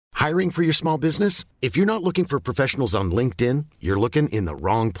Hiring for your small business? If you're not looking for professionals on LinkedIn, you're looking in the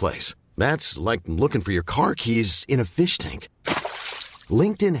wrong place. That's like looking for your car keys in a fish tank.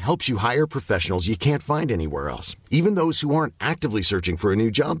 LinkedIn helps you hire professionals you can't find anywhere else, even those who aren't actively searching for a new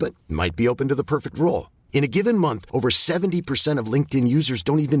job but might be open to the perfect role. In a given month, over 70% of LinkedIn users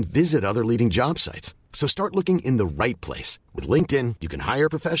don't even visit other leading job sites. So start looking in the right place. With LinkedIn, you can hire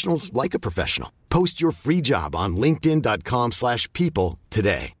professionals like a professional. Post your free job on linkedin.com/people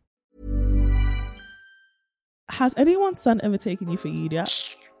today. Has anyone's son ever taken you for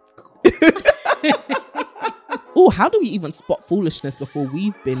Eediat? Oh, how do we even spot foolishness before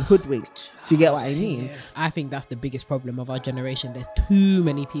we've been hoodwinked? Do you get what I mean? Yeah. I think that's the biggest problem of our generation. There's too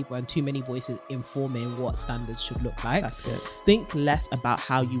many people and too many voices informing what standards should look like. That's good. Think less about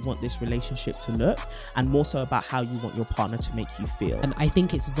how you want this relationship to look and more so about how you want your partner to make you feel. And I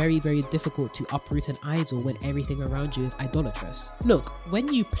think it's very, very difficult to uproot an idol when everything around you is idolatrous. Look,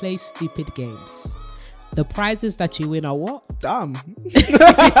 when you play stupid games, the prizes that you win are what? Dumb.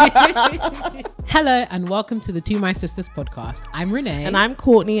 Hello and welcome to the To My Sisters podcast. I'm Renee. And I'm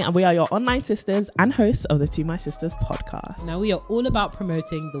Courtney, and we are your online sisters and hosts of the To My Sisters podcast. Now we are all about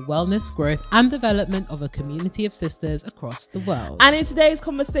promoting the wellness, growth and development of a community of sisters across the world. And in today's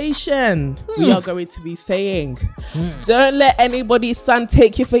conversation, we are going to be saying, don't let anybody's son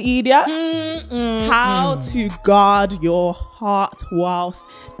take you for Eediat. How to guard your heart whilst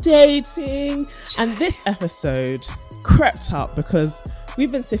dating. And this episode crept up because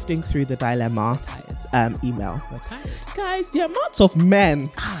we've been sifting through the dilemma email. We're tired. Guys, the amount of men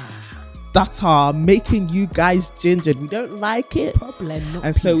that are making you guys gingered, we don't like it. Problem, not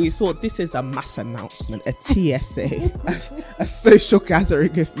and so we peace. thought this is a mass announcement, a TSA, a social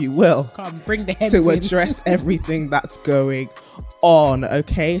gathering, if you will, Come bring the heads to in. address everything that's going on.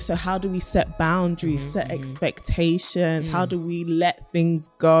 Okay, so how do we set boundaries, set expectations? How do we let things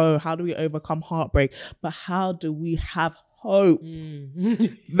go? How do we overcome heartbreak? But how do we have hope? How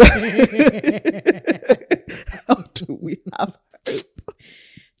do we have hope?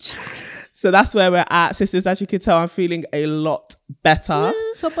 So that's where we're at, sisters. As you can tell, I'm feeling a lot better.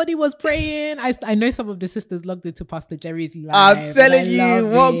 Somebody was praying. I know some of the sisters logged into Pastor Jerry's live. I'm telling you, love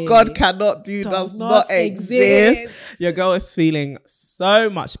what it. God cannot do does not exist. Your girl is feeling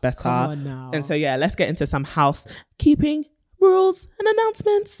so much better. Come on now. And so, yeah, let's get into some housekeeping rules and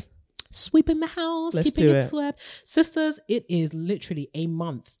announcements. Sweeping the house, Let's keeping do it it. swept. Sisters, it is literally a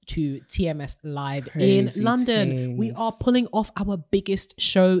month to TMS Live Crazy in London. things. We are pulling off our biggest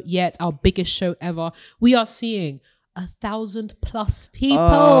show yet, our biggest show ever. We are seeing 1,000+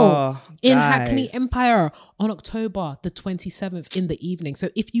 people in guys. Hackney Empire on October the 27th in the evening. So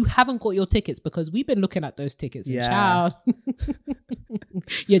if you haven't got your tickets, because we've been looking at those tickets, and child,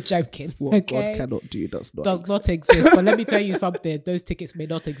 you're joking. What okay? God cannot do does not exist. But let me tell you something, those tickets may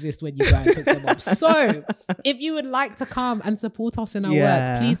not exist when you go and pick them up. So if you would like to come and support us in our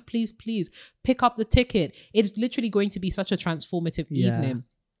work, please pick up the ticket. It's literally going to be such a transformative evening.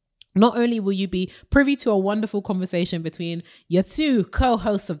 Not only will you be privy to a wonderful conversation between your two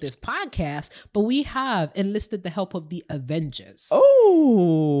co-hosts of this podcast, but we have enlisted the help of the Avengers.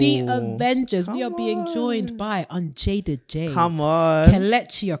 Oh, The Avengers. We are come being on. joined by Unjaded Jade. Come on.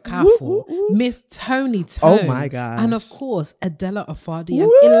 Kelechi Okafor, Miss Tony Tone. Oh my gosh. And of course, Adela Afadi and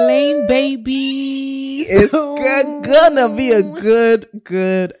Elaine Baby. It's gonna be a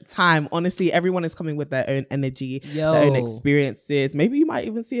good time. Honestly, everyone is coming with their own energy, their own experiences. Maybe you might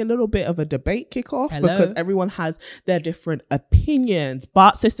even see a little bit of a debate kick off because everyone has their different opinions.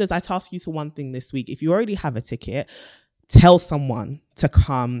 But sisters, I task you to one thing this week. If you already have a ticket, tell someone to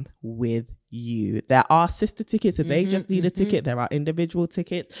come with you. There are sister tickets if they just need a ticket. There are individual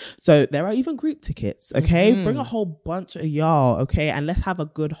tickets. So there are even group tickets. Okay. Bring a whole bunch of y'all. Okay. And let's have a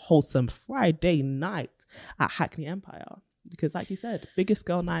good, wholesome Friday night at Hackney Empire. Because like you said, biggest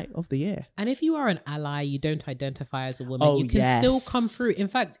girl night of the year. And if you are an ally, you don't identify as a woman, you can still come through. In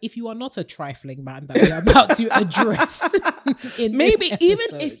fact, if you are not a trifling man that we are about to address in Maybe this even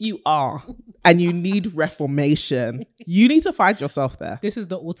episode, if you are and you need reformation, you need to find yourself there. this is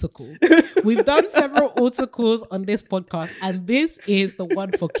the article. We've done several articles on this podcast, and this is the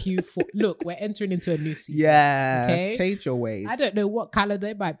one for Q4. Look, we're entering into a new season. Yeah. Okay? Change your ways. I don't know what calendar,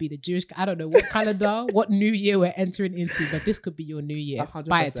 it might be the Jewish, I don't know what calendar, what new year we're entering into, but this could be your new year. 100%.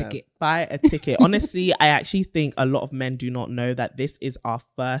 Buy a ticket. Buy a ticket. Honestly, I actually think a lot of men do not know that this is our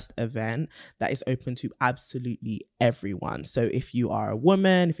first event that is open to absolutely everyone. So if you are a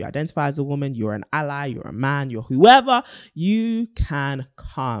woman, if you identify as a woman, you're an ally, you're a man, you're whoever, you can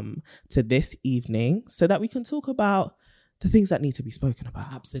come to this evening so that we can talk about the things that need to be spoken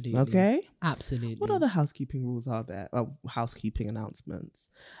about. Absolutely. Okay? Absolutely. What other housekeeping rules are there? Housekeeping announcements.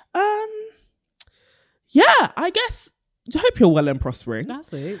 Yeah, I guess I hope you're well and prospering.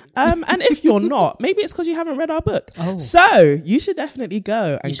 That's it. And if you're not, maybe it's because you haven't read our book. Oh. So you should definitely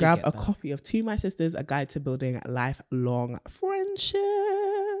go and grab a copy of To My Sisters, A Guide to Building Lifelong Friendships.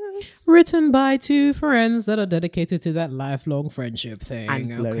 Written by two friends that are dedicated to that lifelong friendship thing.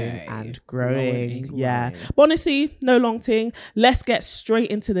 And glowing and growing. Yeah. But honestly, no long thing. Let's get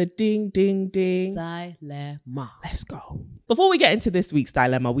straight into the ding, ding, ding. Dilemma. Let's go. Before we get into this week's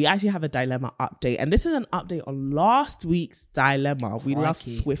dilemma, we actually have a dilemma update. And this is an update on last week's dilemma. We love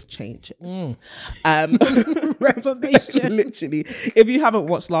swift changes. Reformation. Literally. If you haven't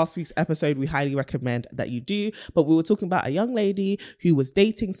watched last week's episode, we highly recommend that you do. But we were talking about a young lady who was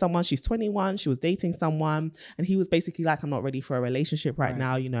dating someone. She's 21. She was dating someone. And he was basically like, I'm not ready for a relationship right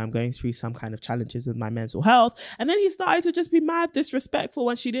now. You know, I'm going through some kind of challenges with my mental health. And then he started to just be mad disrespectful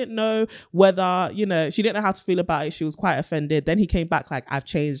when she didn't know whether, you know, she didn't know how to feel about it. She was quite offended. Then he came back like, I've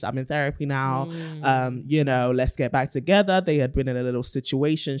changed. I'm in therapy now. You know, let's get back together. They had been in a little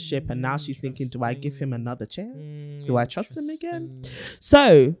situationship, and now she's thinking, do I give him another chance? Do I trust him again?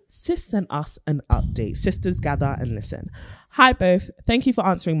 So Sis sent us an update. Sisters, gather and listen. Hi both. Thank you for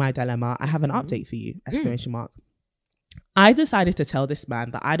answering my dilemma. I have an update for you. Exclamation mark. I decided to tell this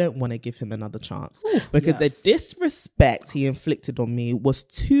man that I don't want to give him another chance because the disrespect he inflicted on me was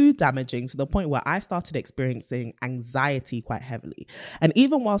too damaging to the point where I started experiencing anxiety quite heavily. And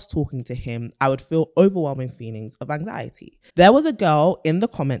even whilst talking to him, I would feel overwhelming feelings of anxiety. There was a girl in the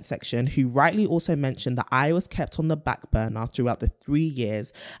comment section who rightly also mentioned that I was kept on the back burner throughout the 3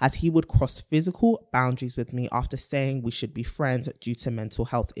 years as he would cross physical boundaries with me after saying we should be friends due to mental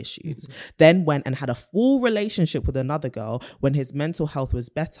health issues. Then went and had a full relationship with another girl when his mental health was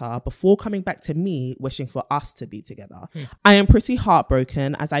better before coming back to me wishing for us to be together. I am pretty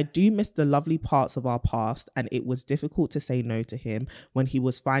heartbroken as I do miss the lovely parts of our past, and it was difficult to say no to him when he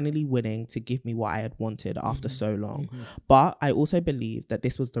was finally willing to give me what I had wanted after so long. But I also believe that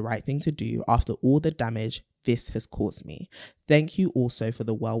this was the right thing to do after all the damage this has caused me. Thank you also for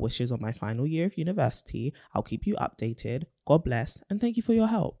the well wishes on my final year of university. I'll keep you updated. God bless, and thank you for your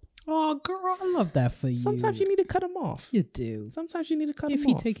help. Oh, girl, I love that for you. Sometimes you need to cut them off. You do. Sometimes you need to cut them off. If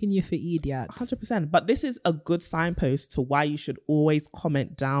you're taking you for Eediat. 100%. But this is a good signpost to why you should always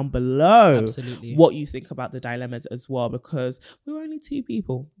comment down below what you think about the dilemmas as well, because we're only two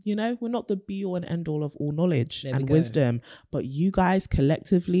people, you know? We're not the be-all and end-all of all knowledge and wisdom. But you guys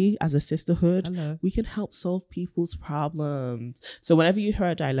collectively, as a sisterhood, we can help solve people's problems. So whenever you hear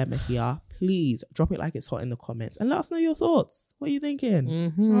a dilemma here, please drop it like it's hot in the comments and let us know your thoughts. What are you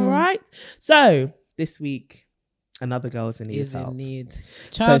thinking? All right. So this week, another girl is in need of help. In need.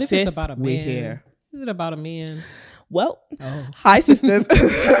 Child, so if sis, it's about a man, we're here. Is it about a man? Well, hi sisters.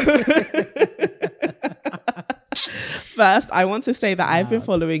 First, I want to say that I've been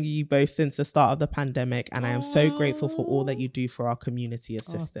following you both since the start of the pandemic, and I am so grateful for all that you do for our community of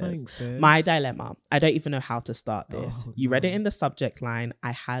sisters. Thanks, sis. My dilemma. I don't even know how to start this. You read it in the subject line.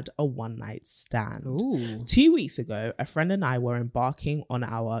 I had a one-night stand. 2 weeks ago, a friend and I were embarking on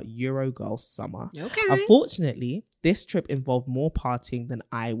our Eurogirl summer. Unfortunately, this trip involved more partying than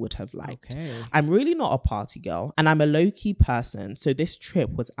I would have liked. I'm really not a party girl, and I'm a low-key person, so this trip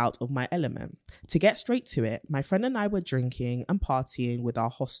was out of my element. To get straight to it, my friend and I were drinking and partying with our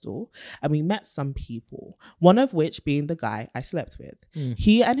hostel, and we met some people, one of which being the guy I slept with.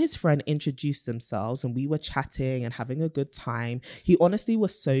 He and his friend introduced themselves, and we were chatting and having a good time. He honestly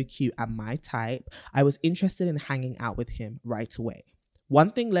was so cute and my type. I was interested in hanging out with him right away.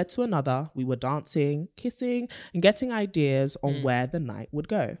 One thing led to another. We were dancing, kissing, and getting ideas on where the night would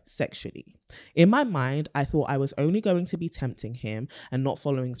go sexually. In my mind, I thought I was only going to be tempting him and not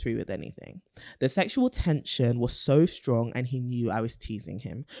following through with anything. The sexual tension was so strong, and he knew I was teasing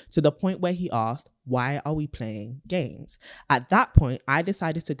him, to the point where he asked, why are we playing games? At that point, I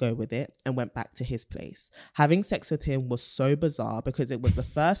decided to go with it and went back to his place. Having sex with him was so bizarre because it was the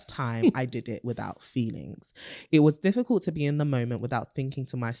first time I did it without feelings. It was difficult to be in the moment without thinking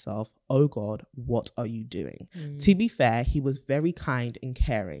to myself, oh God, what are you doing? To be fair, he was very kind and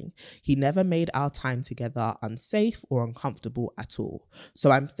caring. He never made our time together unsafe or uncomfortable at all. So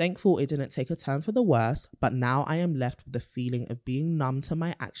I'm thankful it didn't take a turn for the worse, but now I am left with the feeling of being numb to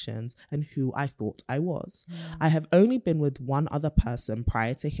my actions and who I thought I was. I have only been with one other person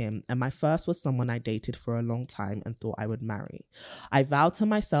prior to him, and my first was someone I dated for a long time and thought I would marry. I vowed to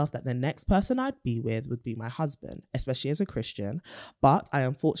myself that the next person I'd be with would be my husband, especially as a Christian, but I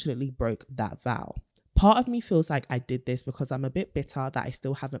unfortunately broke that vow. Part of me feels like I did this because I'm a bit bitter that I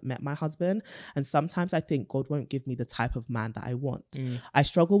still haven't met my husband. And sometimes I think God won't give me the type of man that I want. I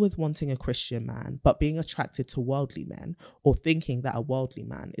struggle with wanting a Christian man, but being attracted to worldly men, or thinking that a worldly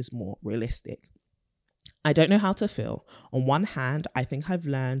man is more realistic. I don't know how to feel. On one hand, I think I've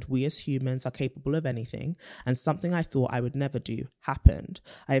learned we as humans are capable of anything, and something I thought I would never do happened.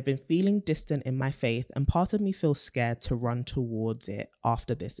 I have been feeling distant in my faith, and part of me feels scared to run towards it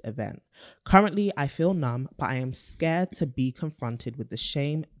after this event. Currently, I feel numb, but I am scared to be confronted with the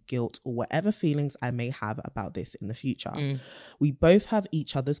shame, guilt, or whatever feelings I may have about this in the future. We both have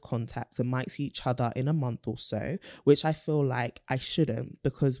each other's contacts and might see each other in a month or so, which I feel like I shouldn't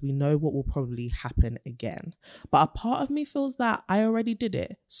because we know what will probably happen again. But a part of me feels that I already did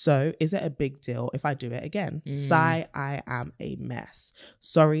it. So is it a big deal if I do it again? Sigh, I am a mess.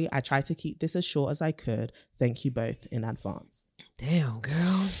 Sorry, I tried to keep this as short as I could. Thank you both in advance. Damn,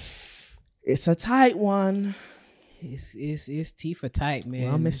 girl. It's a tight one. It's tea for tight, man.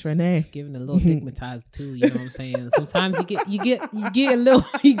 Well, Miss Renee, it's giving a little stigmatized too. You know what I'm saying? Sometimes you get a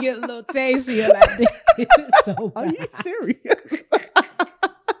little tasty like this. It's so bad. Are you serious?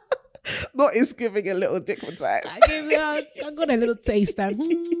 Not it's giving a little stigmatized. I got a little taste. I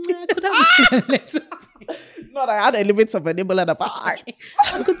could have a little. Not I had a little bit of a nibble and a bite.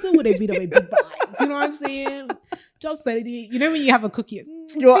 I could do with a bit of a big bite. You know what I'm saying? Just say it. You know when you have a cookie.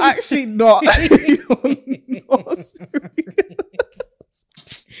 You're actually not. You're not serious.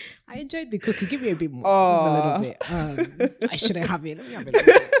 I enjoyed the cookie. Give me a bit more. Just a little bit. I shouldn't have it. Let me have it a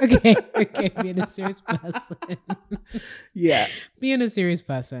little bit. Okay. Being a serious person. Yeah. Being a serious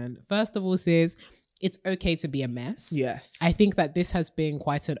person. First of all, sis, it's okay to be a mess. Yes. I think that this has been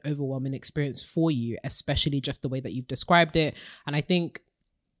quite an overwhelming experience for you, especially just the way that you've described it. And I think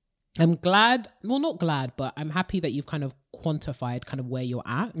I'm glad, well, not glad, but I'm happy that you've kind of quantified kind of where you're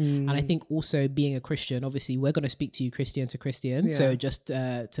at. And I think also being a Christian, obviously we're going to speak to you Christian to Christian. Yeah. So just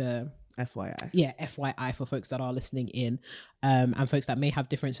to FYI. Yeah, FYI for folks that are listening in and folks that may have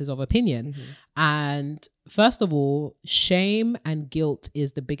differences of opinion. And first of all, shame and guilt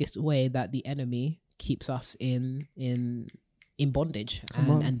is the biggest way that the enemy keeps us in bondage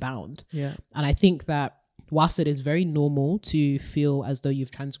and bound. Yeah. And I think that whilst it is very normal to feel as though you've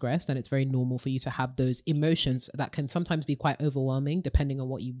transgressed, and it's very normal for you to have those emotions that can sometimes be quite overwhelming depending on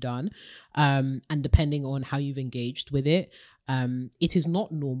what you've done and depending on how you've engaged with it, it is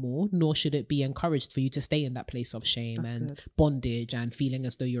not normal, nor should it be encouraged for you to stay in that place of shame bondage and feeling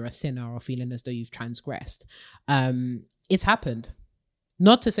as though you're a sinner or feeling as though you've transgressed. It's happened.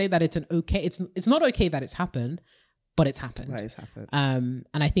 Not to say that it's not okay that it's happened, but it's happened. Right, it's happened.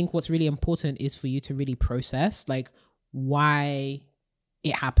 And I think what's really important is for you to really process like why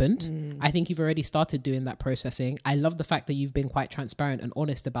it happened. I think you've already started doing that processing. I love the fact that you've been quite transparent and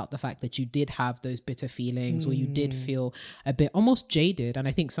honest about the fact that you did have those bitter feelings or you did feel a bit almost jaded. And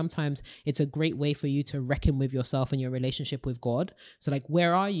I think sometimes it's a great way for you to reckon with yourself and your relationship with God. So like,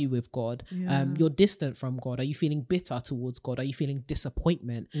 where are you with God? Yeah. You're distant from God. Are you feeling bitter towards God? Are you feeling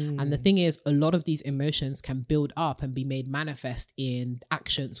disappointment? And the thing is, a lot of these emotions can build up and be made manifest in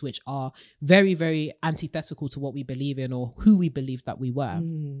actions which are very, very antithetical to what we believe in or who we believe that we were.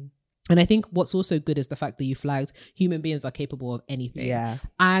 And I think what's also good is the fact that you flagged human beings are capable of anything. Yeah.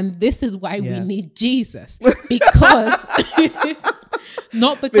 And this is why we need Jesus. Because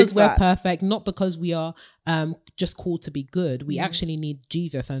not because we're perfect, not because we are just called to be good. We actually need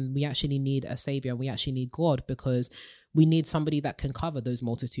Jesus, and we actually need a savior, and we actually need God, because we need somebody that can cover those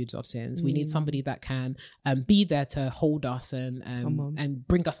multitudes of sins. We need somebody that can be there to hold us and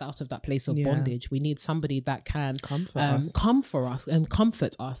bring us out of that place of bondage. We need somebody that can come for us and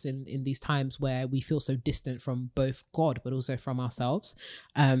comfort us in these times where we feel so distant from both God, but also from ourselves.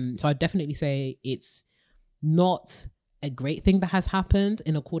 So I'd definitely say it's not a great thing that has happened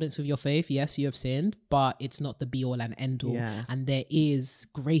in accordance with your faith. Yes, you have sinned, but it's not the be all and end all. Yeah. And there is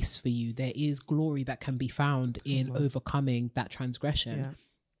grace for you. There is glory that can be found in overcoming that transgression. Yeah.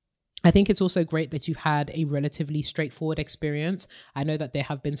 I think it's also great that you've had a relatively straightforward experience. I know that there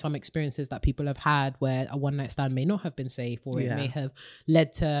have been some experiences that people have had where a one night stand may not have been safe, or it may have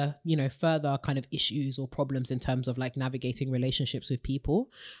led to, further kind of issues or problems in terms of like navigating relationships with people.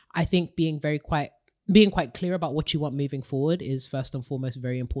 I think being quite clear about what you want moving forward is first and foremost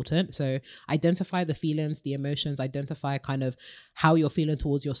very important. So identify the feelings, the emotions, identify kind of how you're feeling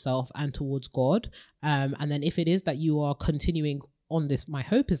towards yourself and towards God. And then if it is that you are continuing on this, my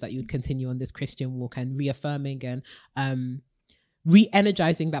hope is that you would continue on this Christian walk and reaffirming and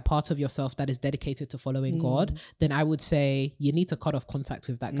re-energizing that part of yourself that is dedicated to following God, then I would say you need to cut off contact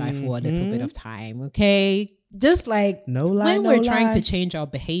with that guy for a little bit of time. Okay. Just like when we're trying to change our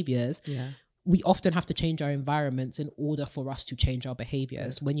behaviors, we often have to change our environments in order for us to change our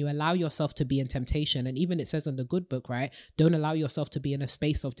behaviors. When you allow yourself to be in temptation, and even it says in the good book, right? Don't allow yourself to be in a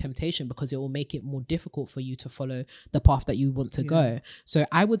space of temptation, because it will make it more difficult for you to follow the path that you want to go. So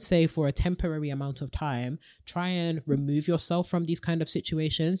I would say for a temporary amount of time, try and remove yourself from these kind of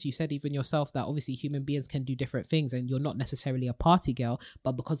situations. You said even yourself that obviously human beings can do different things, and you're not necessarily a party girl,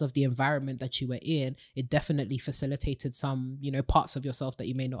 but because of the environment that you were in, it definitely facilitated some, you know, parts of yourself that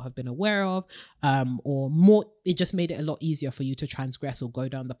you may not have been aware of. Or more, it just made it a lot easier for you to transgress or go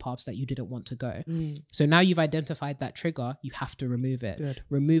down the paths that you didn't want to go. So now you've identified that trigger, you have to remove it.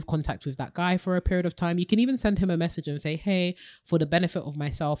 Remove contact with that guy for a period of time. You can even send him a message and say, hey, for the benefit of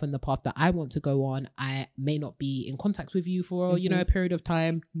myself and the path that I want to go on, I may not be in contact with you for, you know, a period of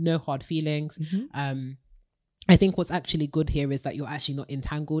time. No hard feelings. I think what's actually good here is that you're actually not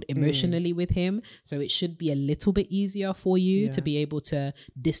entangled emotionally with him. So it should be a little bit easier for you to be able to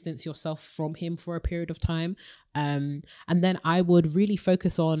distance yourself from him for a period of time. And then I would really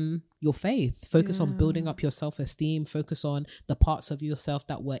focus on your faith, focus on building up your self-esteem, focus on the parts of yourself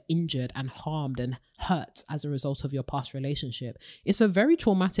that were injured and harmed and hurt as a result of your past relationship. It's a very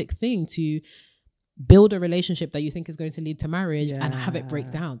traumatic thing to build a relationship that you think is going to lead to marriage and have it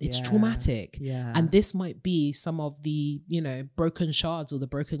break down. It's traumatic. And this might be some of the, you know, broken shards or the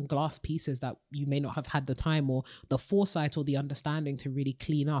broken glass pieces that you may not have had the time or the foresight or the understanding to really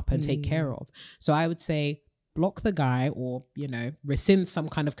clean up and take care of. So I would say block the guy, or, you know, rescind some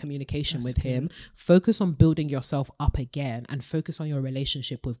kind of communication with him. Focus on building yourself up again, and focus on your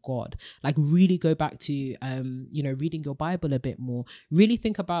relationship with God. Like really go back to, you know, reading your Bible a bit more. Really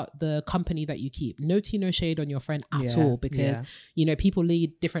think about the company that you keep. No tea, no shade on your friend at all, because, you know, people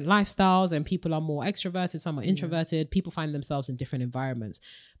lead different lifestyles, and people are more extroverted, some are introverted. People find themselves in different environments.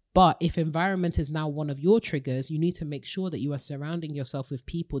 But if environment is now one of your triggers, you need to make sure that you are surrounding yourself with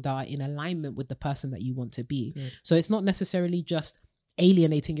people that are in alignment with the person that you want to be. So it's not necessarily just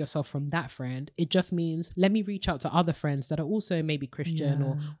alienating yourself from that friend. It just means, let me reach out to other friends that are also maybe Christian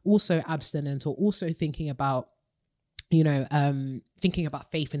or also abstinent, or also thinking about, you know, thinking about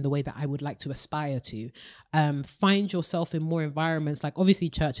faith in the way that I would like to aspire to. Find yourself in more environments, like obviously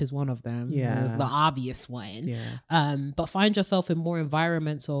church is one of them, it's the obvious one, but find yourself in more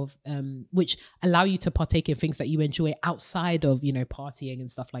environments of which allow you to partake in things that you enjoy outside of, you know, partying and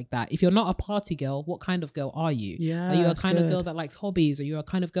stuff like that. If you're not a party girl, what kind of girl are you? Are you a kind of girl that likes hobbies? Are you a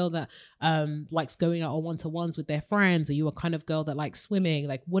kind of girl that likes going out on one-to-ones with their friends? Are you a kind of girl that likes swimming?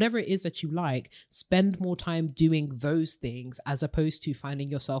 Like whatever it is that you like, spend more time doing those things, as opposed to finding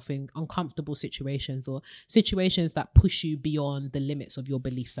yourself in uncomfortable situations or situations that push you beyond the limits of your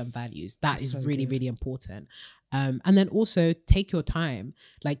beliefs and values. That is really, really important. And then also take your time.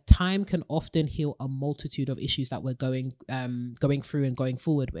 Like time can often heal a multitude of issues that we're going through and going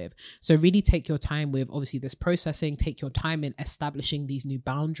forward with. So really take your time with obviously this processing, take your time in establishing these new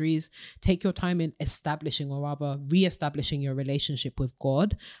boundaries, take your time in establishing, or rather re-establishing, your relationship with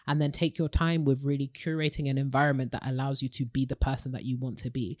God, and then take your time with really curating an environment that allows you to be the person that you want to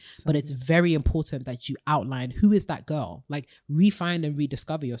be. But it's very important that you outline, who is that girl? Like refine and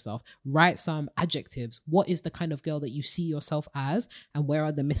rediscover yourself. Write some adjectives. What is the kind of girl that you see yourself as, and where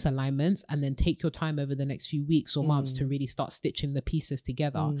are the misalignments? And then take your time over the next few weeks or months to really start stitching the pieces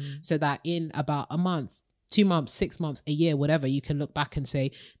together, so that in about a month, 2 months, 6 months, a year, whatever, you can look back and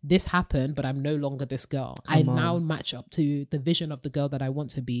say, this happened, but I'm no longer this girl. I now match up to the vision of the girl that I want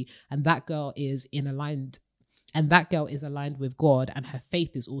to be, and that girl is aligned with God, and her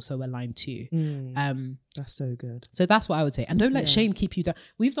faith is also aligned too. That's so good. So that's what I would say. And don't let shame keep you down.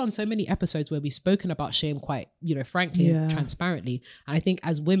 We've done so many episodes where we've spoken about shame quite, you know, frankly and transparently. And I think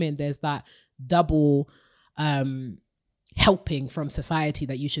as women, there's that double helping from society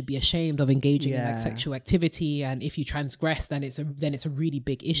that you should be ashamed of engaging in like sexual activity, and if you transgress, then it's a really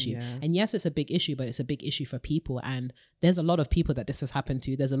big issue. And yes, it's a big issue, but it's a big issue for people, and there's a lot of people that this has happened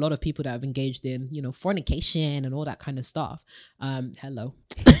to. There's a lot of people that have engaged in, you know, fornication and all that kind of stuff. Hello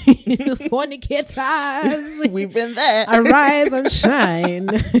fornicators, we've been there. Arise and shine.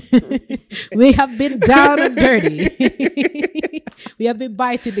 We have been down and dirty. We have been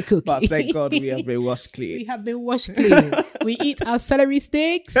biting the cookie, but thank God we have been washed clean. We have been washed clean. We eat our celery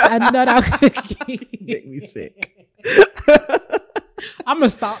sticks and not our cookie. Make me sick. I'm gonna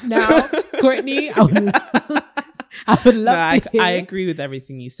stop now, Courtney. I would love to hear. I agree with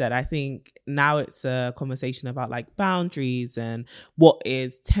everything you said. I think now it's a conversation about like boundaries and what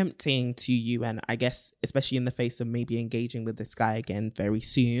is tempting to you. And I guess, especially in the face of maybe engaging with this guy again very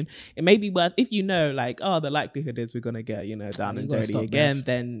soon, it may be worth, if you know, like, oh, the likelihood is we're going to get, down and dirty again,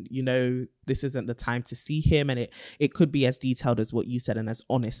 then, this isn't the time to see him. And it could be as detailed as what you said and as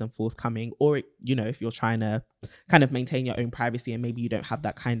honest and forthcoming. Or, if you're trying to kind of maintain your own privacy and maybe you don't have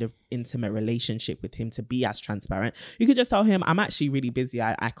that kind of intimate relationship with him to be as transparent, you could just tell him, I'm actually really busy.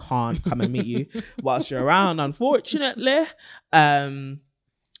 I can't come and meet you whilst you're around, unfortunately.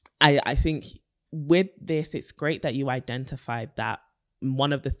 I think with this, it's great that you identified that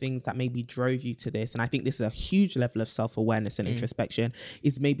one of the things that maybe drove you to this, and I think this is a huge level of self-awareness and introspection,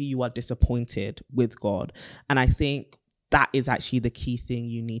 is maybe you are disappointed with God. And I think that is actually the key thing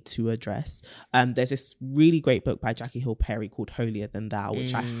you need to address. There's this really great book by Jackie Hill Perry called Holier Than Thou,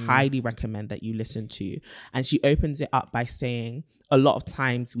 which I highly recommend that you listen to. And she opens it up by saying, a lot of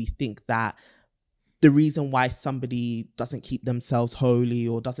times we think that the reason why somebody doesn't keep themselves holy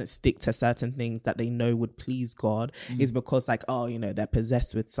or doesn't stick to certain things that they know would please God is because like, they're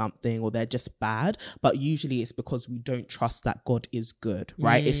possessed with something or they're just bad. But usually it's because we don't trust that God is good,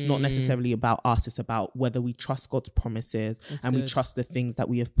 right? It's not necessarily about us. It's about whether we trust God's promises we trust the things that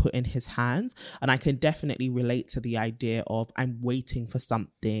we have put in his hands. And I can definitely relate to the idea of, I'm waiting for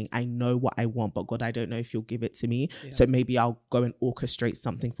something. I know what I want, but God, I don't know if you'll give it to me. Yeah. So maybe I'll go and orchestrate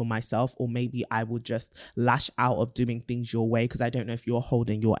something for myself, or maybe I will just lash out of doing things your way because I don't know if you're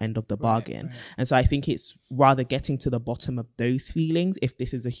holding your end of the bargain. Right. And so I think it's rather getting to the bottom of those feelings, if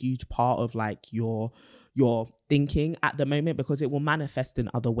this is a huge part of like your thinking at the moment, because it will manifest in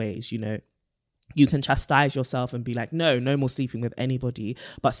other ways. You can chastise yourself and be like, no more sleeping with anybody,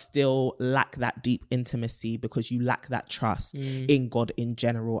 but still lack that deep intimacy because you lack that trust in God in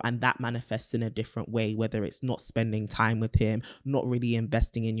general. And that manifests in a different way, whether it's not spending time with him, not really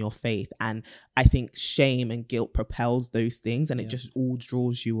investing in your faith. And I think shame and guilt propels those things, and it just all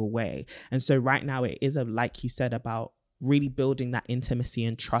draws you away. And so right now it is, like you said, about really building that intimacy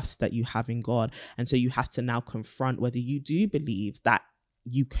and trust that you have in God. And so you have to now confront whether you do believe that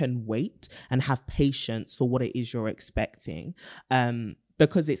you can wait and have patience for what it is you're expecting,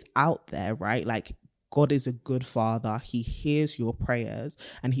 because it's out there, right? Like, God is a good father. He hears your prayers,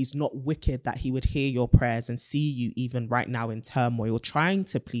 and he's not wicked that he would hear your prayers and see you even right now in turmoil, trying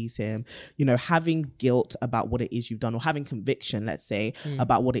to please him, having guilt about what it is you've done, or having conviction, let's say,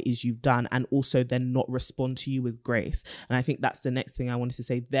 about what it is you've done, and also then not respond to you with grace. And I think that's the next thing I wanted to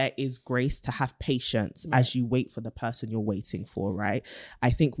say. There is grace to have patience as you wait for the person you're waiting for, right?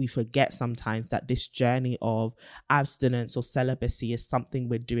 I think we forget sometimes that this journey of abstinence or celibacy is something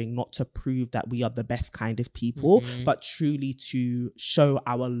we're doing not to prove that we are the best kind of people, but truly to show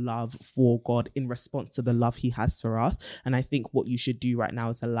our love for God in response to the love he has for us. And I think what you should do right now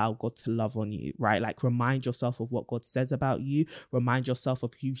is allow God to love on you, right? Like, remind yourself of what God says about you. Remind yourself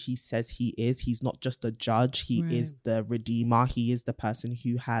of who he says he is. He's not just a judge. He is the redeemer. He is the person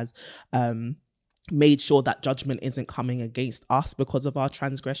who has made sure that judgment isn't coming against us because of our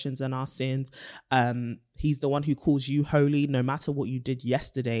transgressions and our sins. He's the one who calls you holy. No matter what you did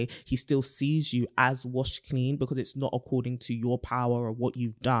yesterday, he still sees you as washed clean, because it's not according to your power or what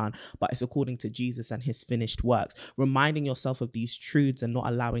you've done, but it's according to Jesus and his finished works. Reminding yourself of these truths and not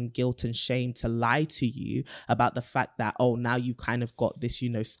allowing guilt and shame to lie to you about the fact that, now you've kind of got this,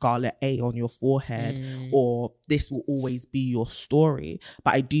 scarlet A on your forehead, or this will always be your story.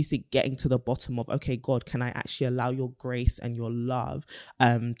 But I do think getting to the bottom of, okay, God, can I actually allow your grace and your love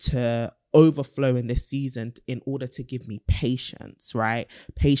to overflow in this season in order to give me patience, right?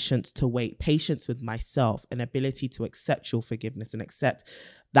 Patience to wait, patience with myself, an ability to accept your forgiveness and accept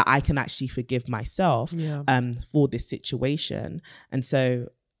that I can actually forgive myself for this situation. And so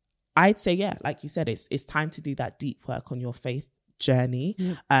I'd say, like you said, it's time to do that deep work on your faith journey.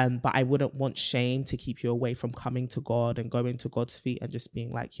 But I wouldn't want shame to keep you away from coming to God and going to God's feet and just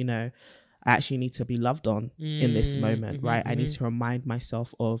being like, I actually need to be loved on in this moment, right? I need to remind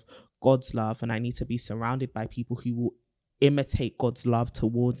myself of God's love, and I need to be surrounded by people who will imitate God's love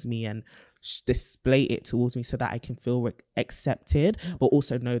towards me and display it towards me so that I can feel accepted, but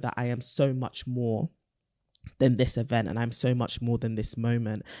also know that I am so much more than this event, and I'm so much more than this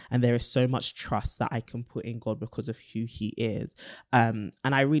moment, and there is so much trust that I can put in God because of who he is. And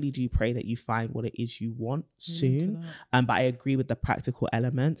I really do pray that you find what it is you want soon. But I agree with the practical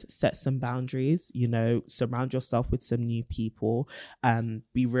element. Set some boundaries, surround yourself with some new people,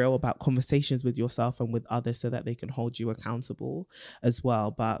 be real about conversations with yourself and with others so that they can hold you accountable as well.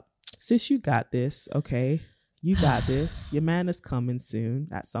 But sis, you got this, okay? You got this. Your man is coming soon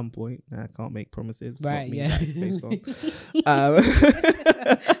at some point. I can't make promises. Right, What me yeah. that's based on.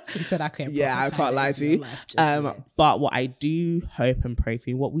 He said I can't. Yeah, I can't lie to you. But what I do hope and pray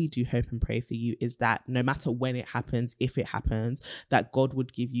for you, what we do hope and pray for you, is that no matter when it happens, if it happens, that God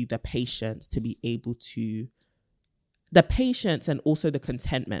would give you the patience to be able to, the patience and also the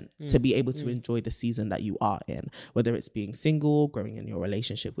contentment to be able to enjoy the season that you are in, whether it's being single, growing in your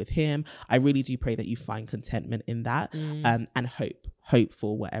relationship with him. I really do pray that you find contentment in that and hope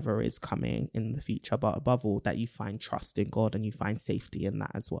for whatever is coming in the future. But above all, that you find trust in God and you find safety in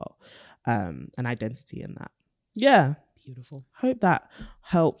that as well, and identity in that. Yeah. Beautiful. Hope that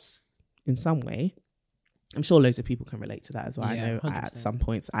helps in some way. I'm sure loads of people can relate to that as well. Yeah, I know 100%. At some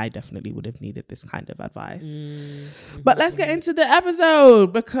points I definitely would have needed this kind of advice. But let's get into the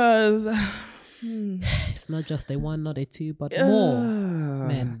episode, because it's not just a one, not a two, but more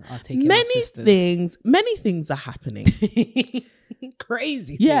men are taking our sisters. Many things are happening.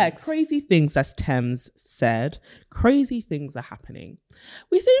 Crazy things. Yeah, crazy things, as Thames said. Crazy things are happening.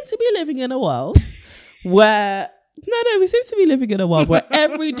 We seem to be living in a world where we seem to be living in a world where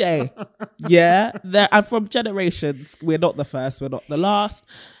every day, and from generations, we're not the first, we're not the last.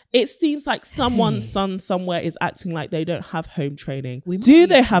 It seems like someone's son somewhere is acting like they don't have home training. Do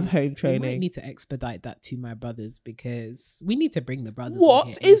they have home training? We might need to expedite that to my brothers, because we need to bring the brothers.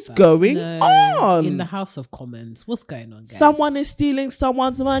 What is going on in the House of Commons? What's going on, guys? Someone is stealing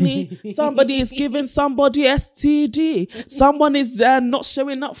someone's money. Somebody is giving somebody STD. Someone is not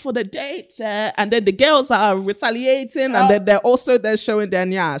showing up for the date, and then the girls are retaliating, and then they're showing their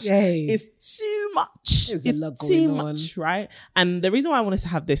nyash. It's too much. It's too much, right? And the reason why I wanted to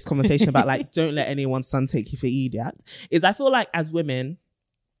have this conversation about like don't let anyone's son take you for Eediat is I feel like as women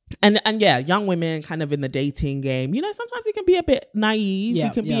and young women kind of in the dating game, sometimes we can be a bit naive, we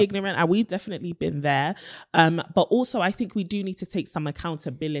can be ignorant, and we've definitely been there, but also I think we do need to take some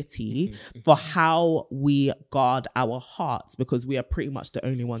accountability for how we guard our hearts, because we are pretty much the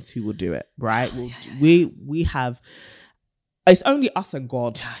only ones who will do it, right? We have, it's only us and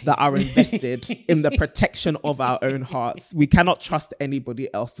God that are invested in the protection of our own hearts. We cannot trust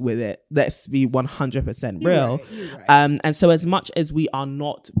anybody else with it. Let's be 100% real. You're right. And so as much as we are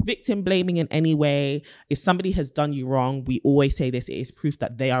not victim blaming in any way, if somebody has done you wrong, we always say this, it is proof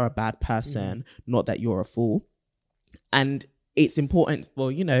that they are a bad person, not that you're a fool. And it's important for,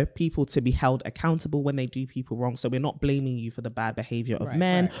 people to be held accountable when they do people wrong. So we're not blaming you for the bad behavior of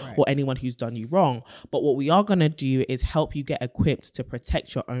men or anyone who's done you wrong. But what we are going to do is help you get equipped to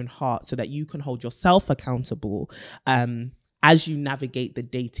protect your own heart so that you can hold yourself accountable as you navigate the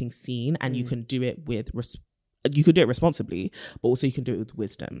dating scene, and you can do it with you can do it responsibly, but also you can do it with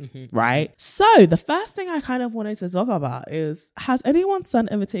wisdom, right? So the first thing I kind of wanted to talk about is, has anyone's son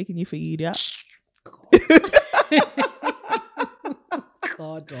ever taken you for Eediat?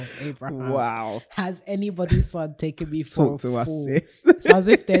 God of Abraham. Wow. Has anybody's son taken me for Talk to us, fool? sis. It's as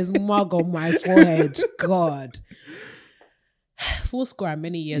if there's mug on my forehead. God. Full score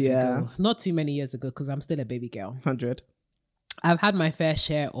many years ago. Not too many years ago, because I'm still a baby girl. 100. I've had my fair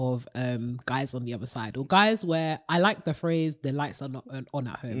share of guys on the other side, or guys where I like the phrase, the lights are not on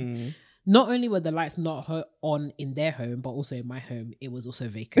at home. Not only were the lights not on in their home, but also in my home, it was also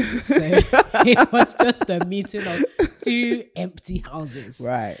vacant. So it was just a meeting of two empty houses.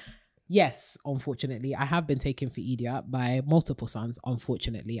 Right. Yes, unfortunately, I have been taken for Eediat by multiple sons.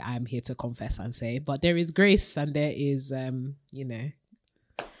 Unfortunately, I am here to confess and say, but there is grace and there is,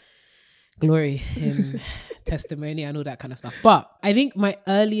 glory in testimony and all that kind of stuff. But I think my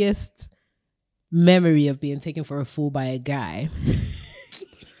earliest memory of being taken for a fool by a guy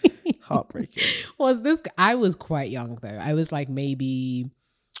heartbreaking was this. I was quite young though. I was like maybe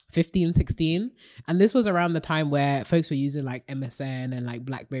 15, 16. And this was around the time where folks were using like MSN and like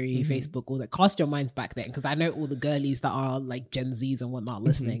BlackBerry, Facebook, all that. Cast your minds back then, because I know all the girlies that are like Gen Zs and whatnot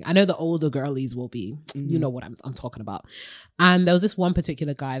listening. I know the older girlies will be, you know what I'm talking about. And there was this one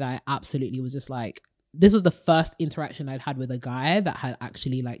particular guy that I absolutely was just like, this was the first interaction I'd had with a guy that had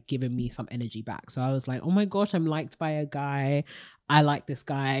actually like given me some energy back. So I was like, oh my gosh, I'm liked by a guy. I like this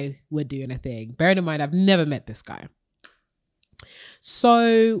guy. We're doing a thing. Bearing in mind, I've never met this guy.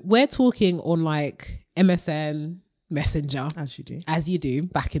 So we're talking on like MSN Messenger. As you do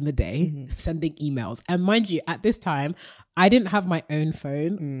back in the day, sending emails. And mind you, at this time, I didn't have my own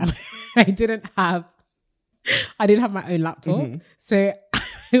phone. And I didn't have my own laptop. So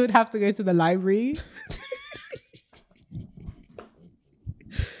I would have to go to the library.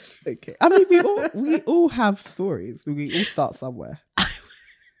 Okay. I mean, we all have stories. We all start somewhere.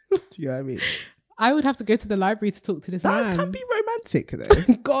 Do you know what I mean? I would have to go to the library to talk to this man. That can be romantic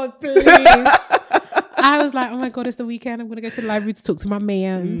though. God, please. I was like, oh my God, it's the weekend. I'm going to go to the library to talk to my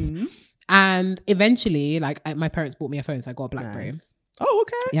mans. And eventually, like, my parents bought me a phone, so I got a BlackBerry. Nice. Oh,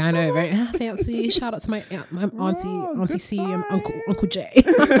 okay. Yeah, I know, very fancy. Shout out to my auntie C and Uncle J.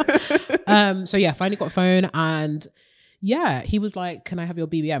 So yeah, finally got a phone, and yeah, he was like, "Can I have your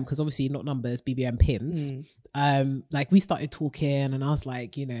BBM?" Because obviously not numbers, BBM pins. Like we started talking, and I was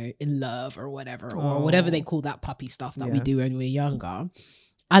like, you know, in love or whatever, or whatever they call that puppy stuff that we do when we're younger.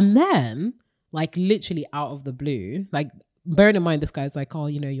 And then, like, literally out of the blue, like, bearing in mind this guy's like, oh,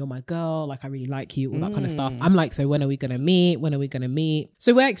 you know, you're my girl, like I really like you, all that kind of stuff. I'm like, so when are we gonna meet?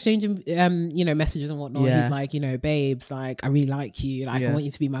 So we're exchanging you know, messages and whatnot. He's like, you know, babes, like I really like you, like I want you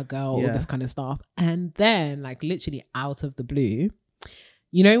to be my girl, all this kind of stuff. And then, like, literally out of the blue,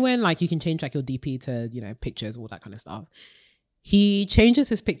 you know, when like you can change like your DP to, you know, pictures, all that kind of stuff, he changes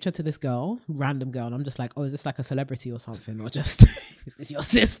his picture to this girl, random girl, and I'm just like, oh, is this like a celebrity or something, or just is this your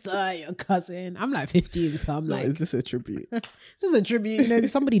sister, your cousin? I'm like 15, so I'm like, is this a tribute? This is a tribute, you know,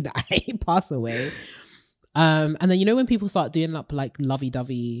 somebody died, pass away. And then, you know, when people start doing up like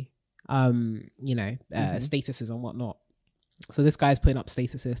lovey-dovey you know, statuses and whatnot. So this guy's putting up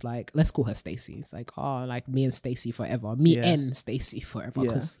statuses like, let's call her Stacy. It's like, oh, like me and Stacy forever. Me and Stacy forever,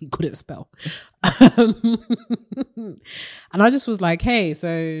 because he couldn't spell. And I just was like, hey,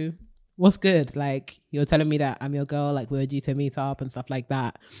 so what's good? Like, you're telling me that I'm your girl, like we're due to meet up and stuff like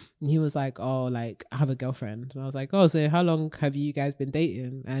that. And he was like, oh, like I have a girlfriend. And I was like, oh, so how long have you guys been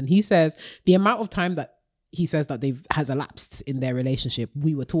dating? And he says the amount of time that he says that has elapsed in their relationship,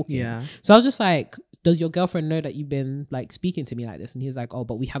 we were talking. Yeah. So I was just like, does your girlfriend know that you've been like speaking to me like this? And he was like, oh,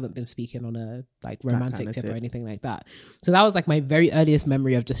 but we haven't been speaking on a like romantic tip or anything like that. So that was like my very earliest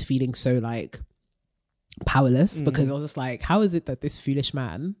memory of just feeling so like powerless, because I was just like, how is it that this foolish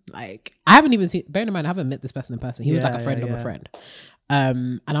man, like I haven't even seen, bearing in mind I haven't met this person in person, he was like a friend of a friend,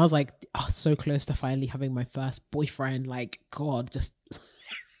 and I was like, oh, so close to finally having my first boyfriend. Like, God, just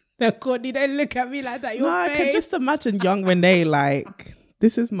no, Courtney, don't look at me like that. I can just imagine young Renee like,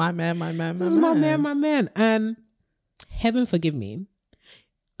 this is my man, my man. And heaven forgive me,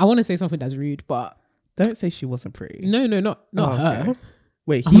 I want to say something that's rude, but don't say she wasn't pretty. No, not her. Okay.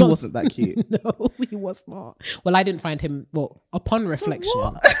 Wait, he wasn't that cute. No, he was not. Well, I didn't find him, well, upon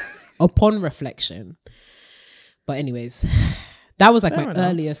reflection. Upon reflection. But anyways, that was like my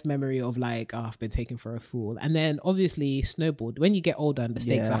earliest memory of like, oh, I've been taken for a fool. And then obviously snowballed. When you get older and the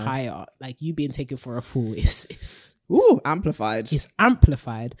stakes are higher, like you being taken for a fool is amplified. It's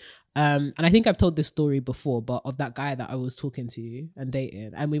amplified. And I think I've told this story before, but of that guy that I was talking to and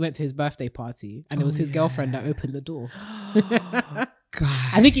dating, and we went to his birthday party, and it was his girlfriend that opened the door.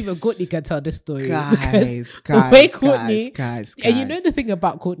 Guys, I think even Courtney can tell this story. Guys, and you know the thing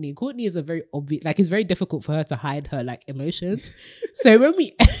about Courtney is a very obvious, like it's very difficult for her to hide her like emotions. So when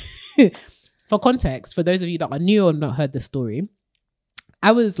we, for context, for those of you that are new or not heard the story,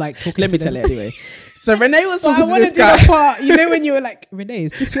 I was like talking Let me tell it anyway. So Renee was talking to this guy. Part, you know when you were like, Renee,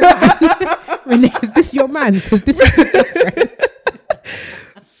 is this your man? Renee, is this your man? Because this is his girlfriend.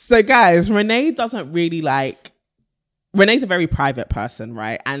 So guys, Renee doesn't really like, Renee's a very private person,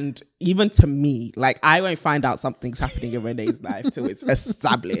 right? And even to me, like I won't find out something's happening in Renee's life till it's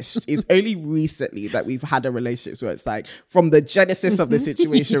established. It's only recently that we've had a relationship where it's like from the genesis of the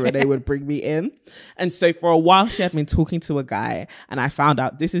situation, Renee would bring me in. And so for a while she had been talking to a guy, and I found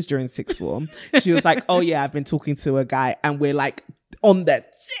out this is during sixth form. She was like, oh yeah, I've been talking to a guy, and we're like on the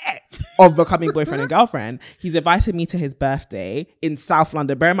tip of becoming boyfriend and girlfriend. He's invited me to his birthday in South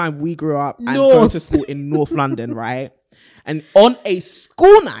London. Bear in mind, we grew up and go to school in North London, right? And on a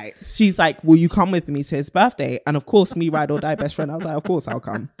school night, she's like, will you come with me to his birthday? And of course, me, ride or die best friend, I was like, of course I'll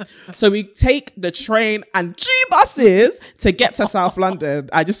come. So we take the train and 2 buses to get to South London.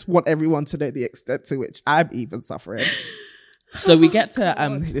 I just want everyone to know the extent to which I'm even suffering. So we get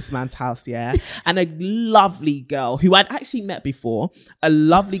to this man's house, and a lovely girl who I'd actually met before, a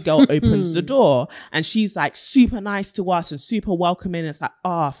lovely girl opens the door, and she's like super nice to us and super welcoming. It's like,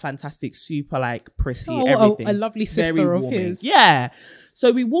 oh, fantastic, super like pretty, everything. A lovely sister of his. Yeah.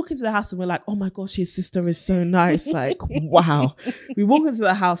 So we walk into the house and we're like, oh my gosh, his sister is so nice. Like, wow. We walk into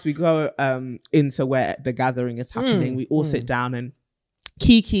the house, we go into where the gathering is happening. We all sit down and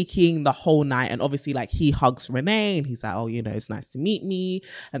keying the whole night, and obviously like he hugs Renee and he's like, oh, you know, it's nice to meet me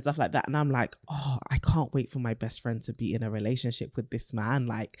and stuff like that. And I'm like, oh, I can't wait for my best friend to be in a relationship with this man.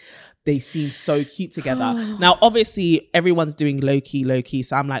 Like they seem so cute together. Now obviously everyone's doing low-key,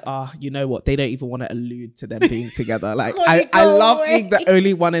 so I'm like, oh, you know what, they don't even want to allude to them being together. Like I love being the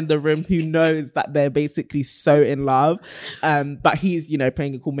only one in the room who knows that they're basically so in love, but he's, you know,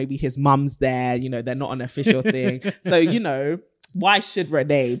 playing it cool. Maybe his mum's there, you know, they're not an official thing. So, you know, why should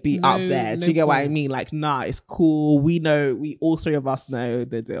Renee be up there? Do you get what I mean? Like, nah, it's cool. We know, all three of us know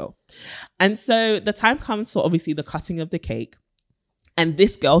the deal. And so the time comes for obviously the cutting of the cake. And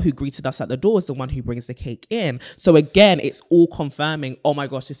this girl who greeted us at the door is the one who brings the cake in. So again, it's all confirming, oh my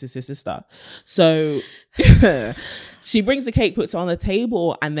gosh, this is his sister. So she brings the cake, puts it on the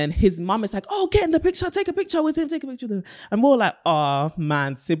table, and then his mum is like, oh, get in the picture, take a picture with him, take a picture with him. And we're like, oh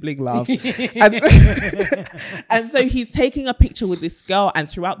man, sibling love. and so he's taking a picture with this girl, and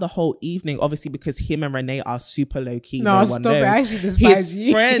throughout the whole evening, obviously because him and Renee are super low-key, no stop knows, it, I actually despise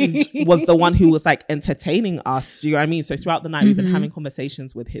his friend was the one who was like entertaining us. Do you know what I mean? So throughout the night, we've been having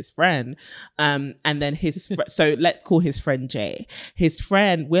conversations with his friend, and then so let's call his friend Jay. His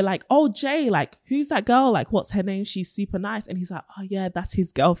friend, we're like, oh Jay, like who's that girl, like what's her name, she's super nice. And he's like, oh yeah, that's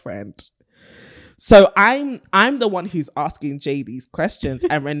his girlfriend. So I'm the one who's asking Jay these questions,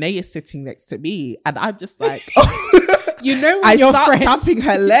 and Renee is sitting next to me, and I'm just like, oh. You know, I start tapping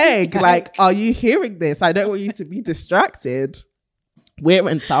her leg like, are you hearing this? I don't want you to be distracted. We're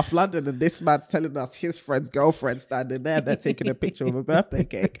in South London, and this man's telling us his friend's girlfriend standing there. They're taking a picture of a birthday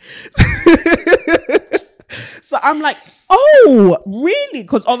cake. So I'm like, oh, really?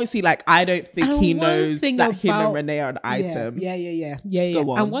 Because obviously, like, I don't think he knows that him and Renee are an item. Yeah.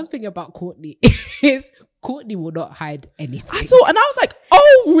 And one thing about Courtney is Courtney will not hide anything. At all. And I was like,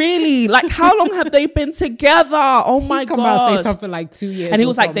 oh, really? Like, how long have they been together? Oh my God. Come out and say something like 2 years. And he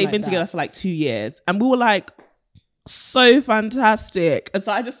was like, they've been together for like 2 years. And we were like, so fantastic. And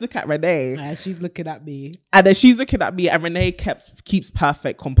so I just look at Renee. She's looking at me. And then she's looking at me, and Renee keeps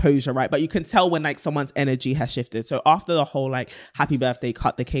perfect composure, right? But you can tell when like someone's energy has shifted. So after the whole like happy birthday,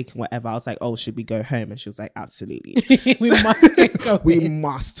 cut the cake and whatever, I was like, oh, should we go home? And she was like, absolutely. We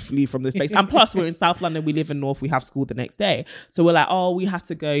must flee from this place. And plus we're in South London, we live in North, we have school the next day. So we're like, oh, we have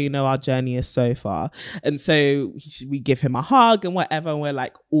to go, you know, our journey is so far. And so we give him a hug and whatever, and we're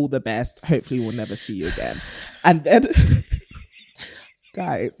like, all the best. Hopefully we'll never see you again. And then,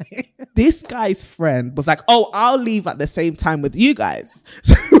 guys, this guy's friend was like, oh, I'll leave at the same time with you guys.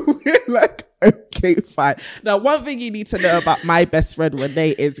 So we're like, okay, fine. Now, one thing you need to know about my best friend,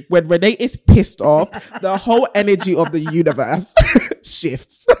 Renee, is when Renee is pissed off, the whole energy of the universe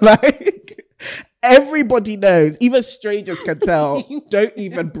shifts. Like, everybody knows, even strangers can tell, don't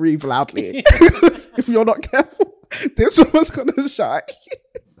even breathe loudly. If you're not careful, this one's gonna shock you.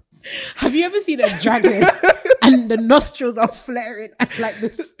 Have you ever seen a dragon and the nostrils are flaring and like the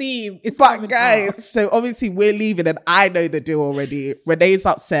steam is coming guys out? So obviously we're leaving, and I know the deal already. Renee's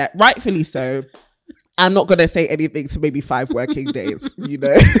upset, rightfully so. I'm not gonna say anything for maybe 5 working days, you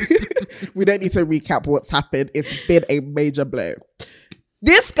know. We don't need to recap what's happened. It's been a major blow.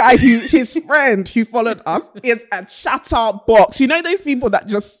 This guy, his friend who followed us, is a chatterbox. You know those people that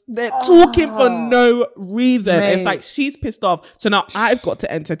they're talking for no reason. Mate. It's like she's pissed off. So now I've got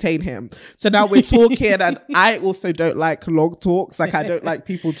to entertain him. So now we're talking, and I also don't like long talks. Like I don't like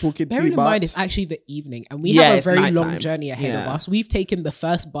people talking too much. Bearing in mind, it's actually the evening, and we have a very long journey ahead of us. We've taken the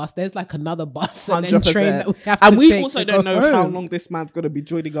first bus. There's like another bus and then train that we have to take. And we also don't know how long this man's going to be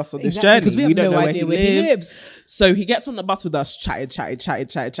joining us on this journey. Because we have no idea where he lives. So he gets on the bus with us, chatting.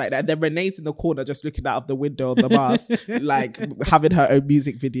 And then Renee's in the corner just looking out of the window of the bus, like having her own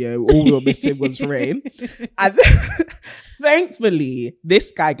music video. All we were missing was rain. And thankfully,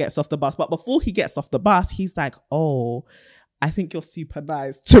 this guy gets off the bus. But before he gets off the bus, he's like, oh, I think you're super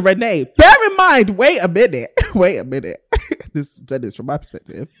nice. To Renee, bear in mind, wait a minute. This is from my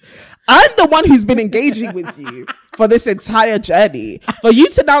perspective. I'm the one who's been engaging with you for this entire journey. For you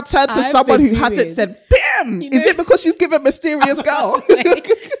to now turn to someone who hasn't said, bam! Is it because she's given mysterious girl?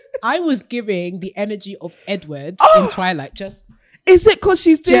 I was giving the energy of Edward in Twilight. Is it because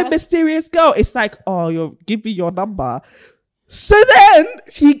she's doing mysterious girl? It's like, oh, give me your number. So then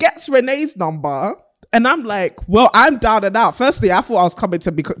he gets Renee's number. And I'm like, well, I'm down and out. Firstly, I thought I was coming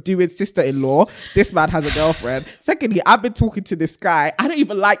to do his sister-in-law. This man has a girlfriend. Secondly, I've been talking to this guy. I don't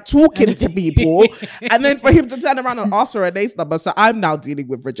even like talking to people. And then for him to turn around and ask for Renee's number. So I'm now dealing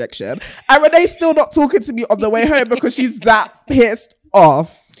with rejection. And Renee's still not talking to me on the way home because she's that pissed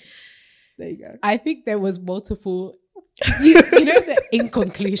off. There you go. I think there was multiple... you know that in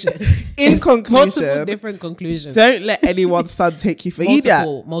conclusion multiple different conclusions. Don't let anyone's son take you for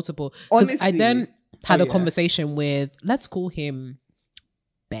Eediat. Multiple because I then had a conversation with, let's call him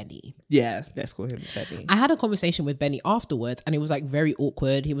Benny. Yeah, let's call him Benny. I had a conversation with Benny afterwards and it was like very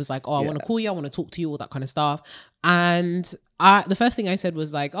awkward. He was like, oh, I want to call you. I want to talk to you, all that kind of stuff. And the first thing I said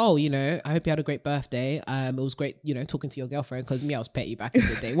was like, oh, you know, I hope you had a great birthday. It was great, you know, talking to your girlfriend, because me, I was petty back in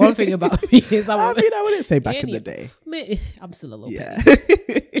the day. One thing about me is I wouldn't say back in the day. I'm still a little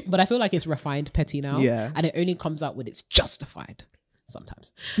petty. But I feel like it's refined petty now. Yeah. And it only comes out when it's justified.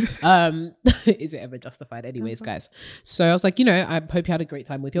 Sometimes. Is it ever justified? Anyways, guys. So I was like, you know, I hope you had a great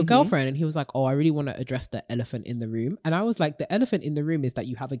time with your girlfriend. And he was like, oh, I really want to address the elephant in the room. And I was like, the elephant in the room is that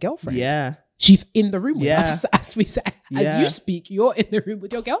you have a girlfriend. Yeah. She's in the room with us, as we say. As you speak, you're in the room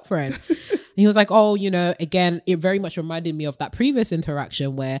with your girlfriend. And he was like, oh, you know, again, it very much reminded me of that previous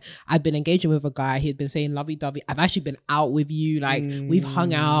interaction where I'd been engaging with a guy. He'd been saying lovey-dovey. I've actually been out with you. Like, we've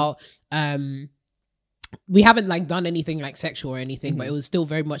hung out. We haven't like done anything like sexual or anything, but it was still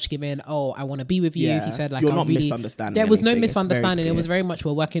very much given, oh, I want to be with you. He said like, you're not misunderstanding. There was no misunderstanding. It was very much,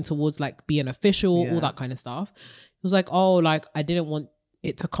 we're working towards like being official, all that kind of stuff. It was like, oh, like I didn't want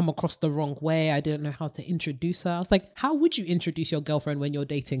it to come across the wrong way. I didn't know how to introduce her. I was like, how would you introduce your girlfriend when you're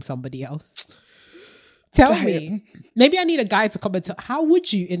dating somebody else? Tell me. Maybe I need a guy to comment. How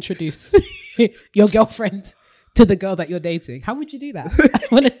would you introduce your girlfriend to the girl that you're dating? How would you do that?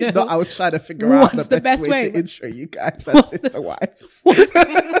 I was trying to figure out the best way to intro you guys as sister wives.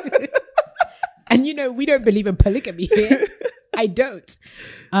 And you know, we don't believe in polygamy here. I don't.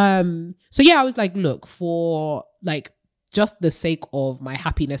 So yeah, I was like, look, for like just the sake of my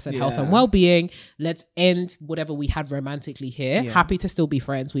happiness and health and well-being, let's end whatever we had romantically here. Happy to still be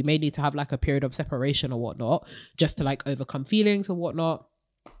friends. We may need to have like a period of separation or whatnot, just to like overcome feelings or whatnot.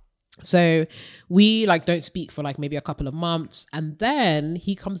 So we like don't speak for like maybe a couple of months, and then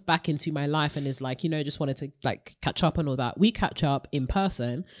he comes back into my life and is like, you know, just wanted to like catch up and all that. We catch up in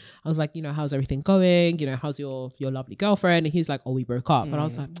person. I was like, you know, how's everything going? You know, how's your lovely girlfriend? And he's like, oh, we broke up. And I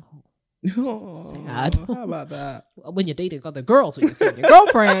was like, sad. How about that? When you're dating other girls, when you're seeing your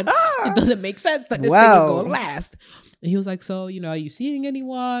girlfriend, it doesn't make sense that this thing is going to last. And he was like, so, you know, are you seeing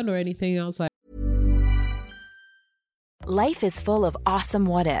anyone or anything? I was like, Life is full of awesome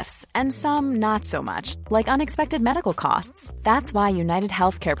what-ifs, and some not so much, like unexpected medical costs. That's why United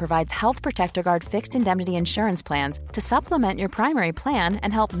Healthcare provides Health Protector Guard fixed indemnity insurance plans to supplement your primary plan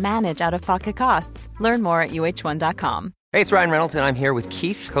and help manage out-of-pocket costs. Learn more at uh1.com. Hey, it's Ryan Reynolds, and I'm here with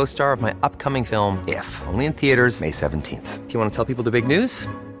Keith, co-star of my upcoming film, If, only in theaters May 17th. Do you want to tell people the big news?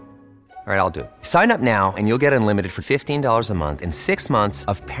 All right, I'll do it. Sign up now and you'll get unlimited for $15 a month and 6 months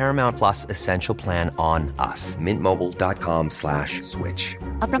of Paramount Plus Essential Plan on us. MintMobile.com/switch.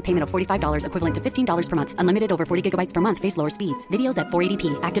 Upfront payment of $45 equivalent to $15 per month. Unlimited over 40 gigabytes per month. Face lower speeds. Videos at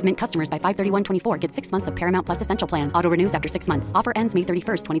 480p. Active Mint customers by 531.24 get 6 months of Paramount Plus Essential Plan. Auto renews after 6 months. Offer ends May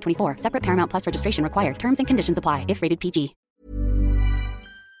 31st, 2024. Separate Paramount Plus registration required. Terms and conditions apply if rated PG.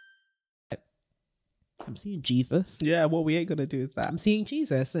 I'm seeing Jesus. Yeah, what we ain't gonna do is that. I'm seeing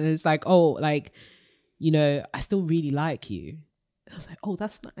Jesus. And it's like, oh, like, you know, I still really like you. I was like, oh,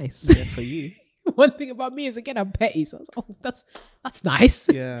 that's nice. Yeah, for you. One thing about me is, again, I'm petty. So I was like, oh, that's nice.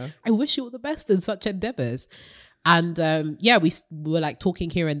 Yeah. I wish you all the best in such endeavors. And yeah, we were like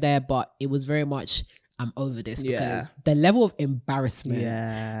talking here and there, but it was very much, I'm over this, because the level of embarrassment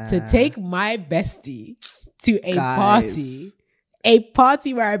to take my bestie to a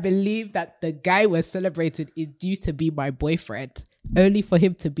party where I believe that the guy we're celebrating is due to be my boyfriend, only for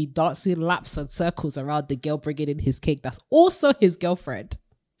him to be dancing laps and circles around the girl bringing in his cake that's also his girlfriend.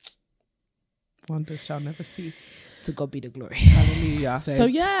 Wonders shall never cease. To God be the glory. Hallelujah. So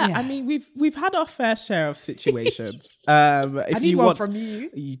yeah, I mean, we've had our fair share of situations. If I need one from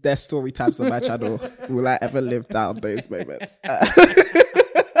you. There's story times on my channel. Will I ever live down those moments?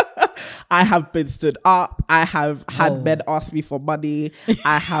 I have been stood up. I have had men ask me for money.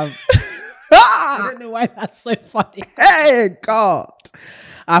 I have... I don't know why that's so funny. Hey, God.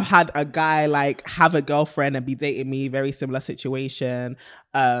 I've had a guy like have a girlfriend and be dating me. Very similar situation.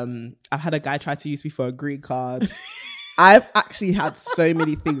 I've had a guy try to use me for a green card. I've actually had so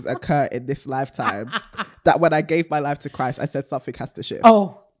many things occur in this lifetime that when I gave my life to Christ, I said something has to shift.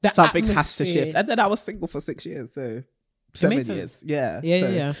 Oh, something has to shift. And then I was single for 6 years. So... 7 years. Yeah.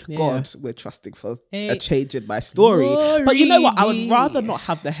 God, we're trusting for a change in my story. But you know what? I would rather not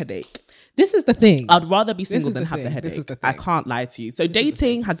have the headache. This is the thing. I'd rather be single than have the headache. I can't lie to you. So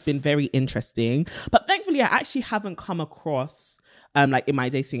dating has been very interesting. But thankfully, I actually haven't come across, like in my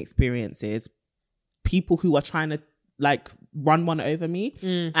dating experiences, people who are trying to like run one over me.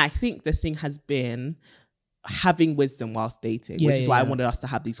 I think the thing has been having wisdom whilst dating, which is why I wanted us to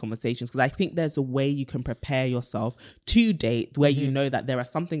have these conversations, because I think there's a way you can prepare yourself to date where you know that there are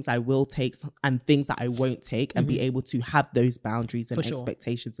some things I will take and things that I won't take, and be able to have those boundaries and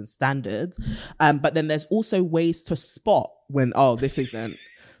expectations and standards. But then there's also ways to spot when, this isn't.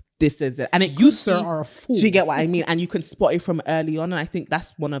 And you, sir, are a fool. Do you get what I mean? And you can spot it from early on. And I think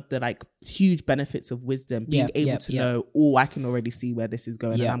that's one of the like huge benefits of wisdom, being able to know, I can already see where this is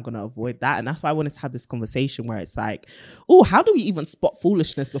going and I'm going to avoid that. And that's why I wanted to have this conversation where it's like, how do we even spot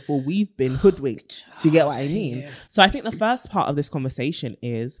foolishness before we've been hoodwinked? Do you get what I mean? Yeah. So I think the first part of this conversation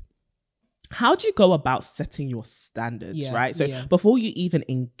is, how do you go about setting your standards, right? So before you even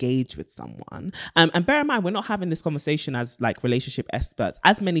engage with someone, and bear in mind, we're not having this conversation as like relationship experts.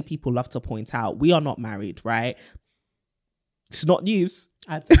 As many people love to point out, we are not married, right? It's not news.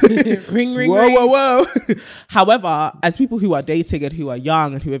 Ring, ring, ring. Whoa. However, as people who are dating and who are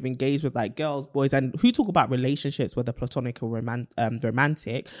young and who have engaged with like girls, boys, and who talk about relationships, whether platonic or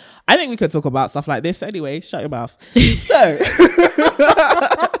romantic, I think we could talk about stuff like this. Anyway, shut your mouth. So...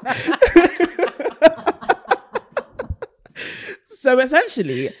 So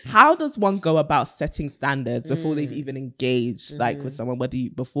essentially, how does one go about setting standards before they've even engaged like with someone,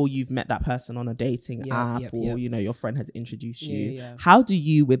 before you've met that person on a dating app or you know your friend has introduced you? How do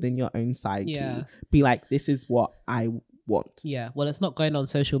you within your own psyche be like, this is what I want? Well, it's not going on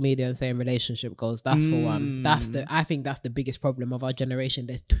social media and saying relationship goals. That's for one. I think that's the biggest problem of our generation.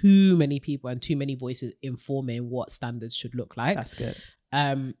 There's too many people and too many voices informing what standards should look like. That's good.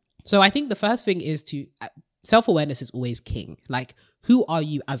 So I think the first thing is to self-awareness is always king. Like, who are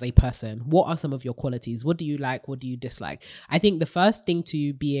you as a person? What are some of your qualities? What do you like? What do you dislike? I think the first thing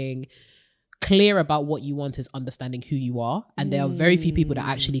to being clear about what you want is understanding who you are. And there are very few people that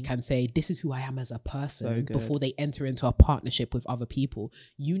actually can say, this is who I am as a person before they enter into a partnership with other people.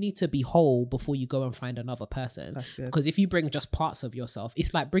 You need to be whole before you go and find another person. That's good. Because if you bring just parts of yourself,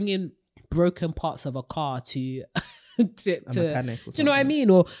 it's like bringing broken parts of a car to do you know what I mean?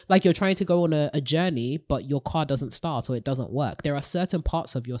 Or like you're trying to go on a journey, but your car doesn't start or it doesn't work. There are certain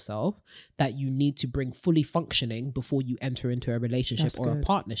parts of yourself that you need to bring fully functioning before you enter into a relationship or a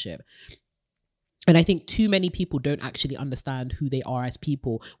partnership. And I think too many people don't actually understand who they are as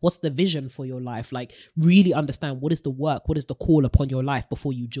people. What's the vision for your life? Like, really understand what is the work, what is the call upon your life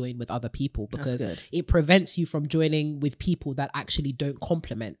before you join with other people, because it prevents you from joining with people that actually don't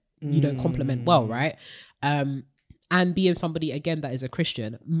complement. You don't complement well, right? And being somebody, again, that is a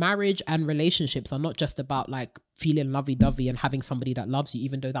Christian, marriage and relationships are not just about like feeling lovey-dovey and having somebody that loves you,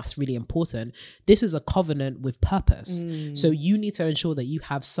 even though that's really important. This is a covenant with purpose. So you need to ensure that you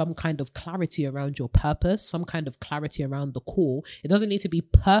have some kind of clarity around your purpose, some kind of clarity around the call. It doesn't need to be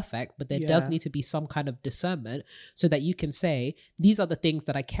perfect, but there does need to be some kind of discernment so that you can say, these are the things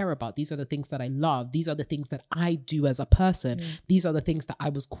that I care about. These are the things that I love. These are the things that I do as a person. These are the things that I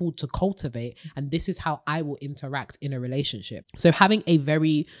was called to cultivate. And this is how I will interact in a relationship. So having a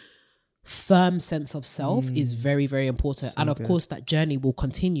very firm sense of self is very, very important. And of course, that journey will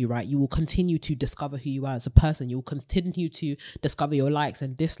continue, right? You will continue to discover who you are as a person. You will continue to discover your likes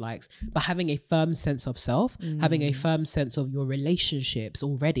and dislikes, but having a firm sense of self, having a firm sense of your relationships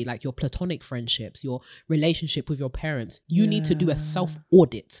already, like your platonic friendships, your relationship with your parents, you need to do a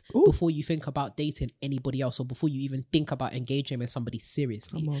self-audit before you think about dating anybody else, or before you even think about engaging with somebody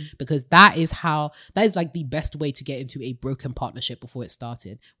seriously, because that is like the best way to get into a broken partnership before it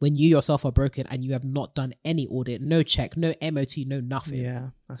started. When you yourself are broken and you have not done any audit, no check, no MOT, no nothing.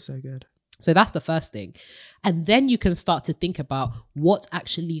 Yeah, that's so good. So that's the first thing. And then you can start to think about what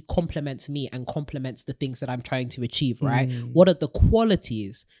actually complements me and complements the things that I'm trying to achieve, right? What are the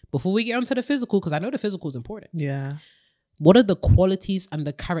qualities before we get onto the physical? Because I know the physical is important. Yeah. What are the qualities and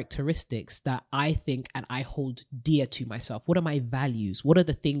the characteristics that I think and I hold dear to myself? What are my values? What are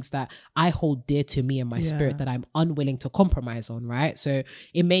the things that I hold dear to me and my spirit that I'm unwilling to compromise on, right? So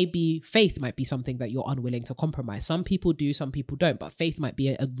it may be, faith might be something that you're unwilling to compromise. Some people do, some people don't, but faith might be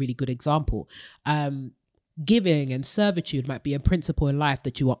a really good example. Giving and servitude might be a principle in life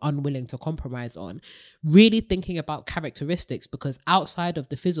that you are unwilling to compromise on. Really thinking about characteristics, because outside of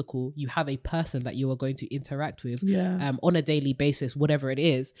the physical, you have a person that you are going to interact with on a daily basis, whatever it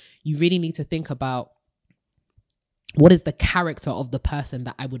is. You really need to think about, what is the character of the person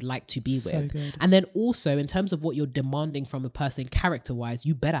that I would like to be with? Good. And then also in terms of what you're demanding from a person character-wise,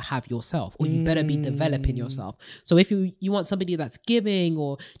 you better have yourself, or you better be developing yourself. So if you want somebody that's giving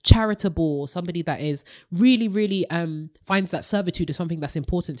or charitable, or somebody that is really, really finds that servitude is something that's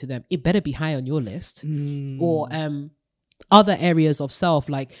important to them, it better be high on your list. Or other areas of self,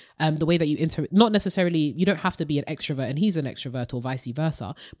 like the way that you not necessarily, you don't have to be an extrovert and he's an extrovert or vice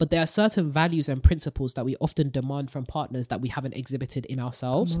versa, but there are certain values and principles that we often demand from partners that we haven't exhibited in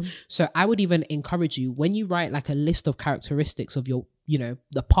ourselves. So I would even encourage you, when you write like a list of characteristics of your, you know,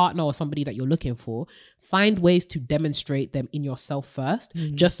 the partner or somebody that you're looking for, find ways to demonstrate them in yourself first,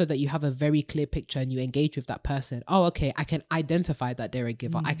 just so that you have a very clear picture and you engage with that person. Oh, okay, I can identify that they're a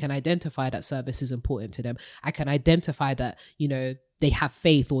giver. I can identify that service is important to them. I can identify that, you know, they have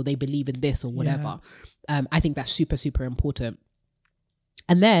faith or they believe in this or whatever. I think that's super, super important.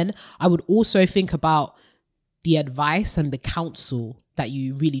 And then I would also think about the advice and the counsel that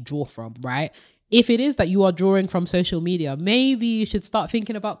you really draw from, right? If it is that you are drawing from social media, maybe you should start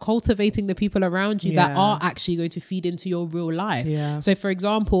thinking about cultivating the people around you that are actually going to feed into your real life. So for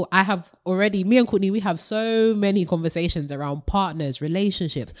example, I have already, me and Courtney, we have so many conversations around partners,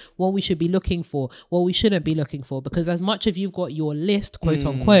 relationships, what we should be looking for, what we shouldn't be looking for, because as much as you've got your list, quote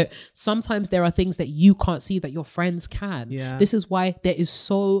unquote, sometimes there are things that you can't see that your friends can. This is why there is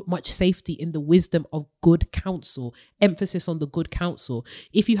so much safety in the wisdom of good counsel, emphasis on the good counsel.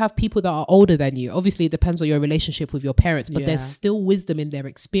 If you have people that are older than you, obviously it depends on your relationship with your parents, but there's still wisdom in their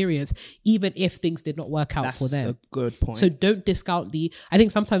experience, even if things did not work out for them. That's a good point. So don't discount I think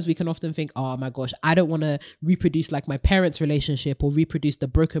sometimes we can often think, oh my gosh, I don't want to reproduce like my parents' relationship or reproduce the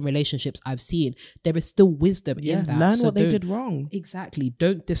broken relationships I've seen. There is still wisdom in that. Learn what they did wrong. Exactly.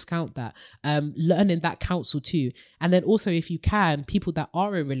 Don't discount that. Learn in that counsel too. And then also, if you can, people that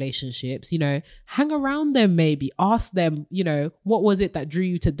are in relationships, you know, hang around them, maybe ask them, you know, what was it that drew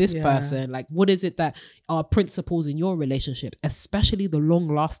you to this person? Like, what is it that are principles in your relationship, especially the long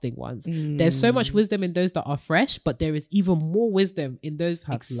lasting ones? There's so much wisdom in those that are fresh, but there is even more wisdom in those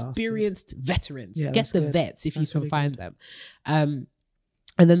experienced veterans. Get the vets if you can find them. And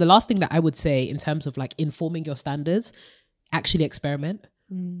then the last thing that I would say in terms of like informing your standards, actually experiment.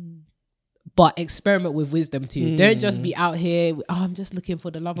 But experiment with wisdom too. Don't just be out here, oh, I'm just looking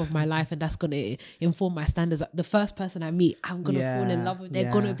for the love of my life and that's going to inform my standards. The first person I meet, I'm going to fall in love with.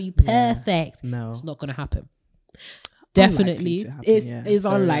 They're going to be perfect. No, it's not going to happen. Definitely is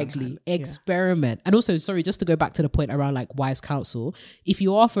unlikely. Experiment. And also, sorry, just to go back to the point around like wise counsel, if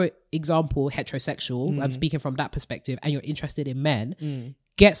you are, for example, heterosexual, I'm speaking from that perspective, and you're interested in men,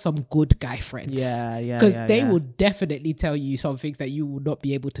 get some good guy friends. Because they will definitely tell you some things that you will not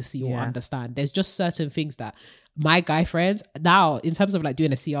be able to see or understand. There's just certain things that my guy friends, now in terms of like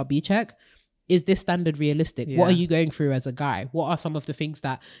doing a CRB check, is this standard realistic? What are you going through as a guy? What are some of the things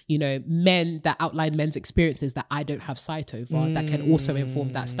that, you know, men that outline men's experiences that I don't have sight over that can also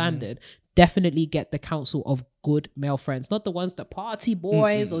inform that standard? Definitely get the counsel of good male friends, not the ones that party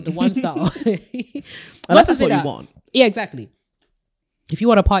boys or the ones that are... Unless that's what you want. Yeah, exactly. If you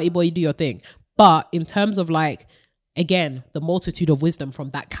want a party boy, you do your thing. But in terms of like, again, the multitude of wisdom from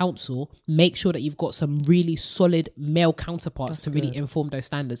that counsel, make sure that you've got some really solid male counterparts to really inform those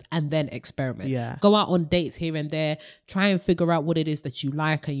standards, and then experiment. Go out on dates here and there, try and figure out what it is that you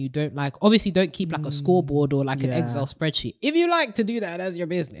like and you don't like. Obviously, don't keep like a scoreboard or like an Excel spreadsheet. If you like to do that, that's your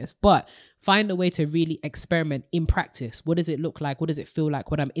business. But find a way to really experiment in practice. What does it look like? What does it feel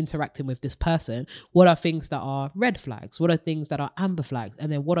like when I'm interacting with this person? What are things that are red flags? What are things that are amber flags?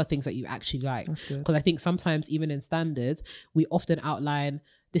 And then what are things that you actually like? Because I think sometimes even in standards, we often outline,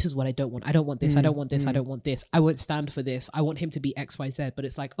 this is what I don't want. I don't want this. I don't want this. I don't want this. I won't stand for this. I want him to be X, Y, Z. But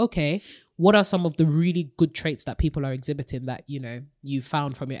it's like, okay, what are some of the really good traits that people are exhibiting that, you know, you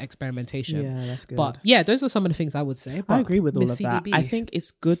found from your experimentation? Yeah, that's good. But yeah, those are some of the things I would say. But I agree with all of that. I think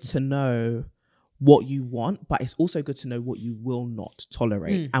it's good to know what you want, but it's also good to know what you will not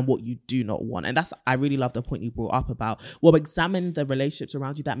tolerate and what you do not want. And that's, I really love the point you brought up about, well, examine the relationships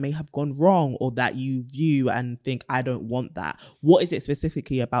around you that may have gone wrong or that you view and think, I don't want that. What is it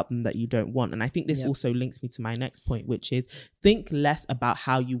specifically about them that you don't want? And I think this also links me to my next point, which is think less about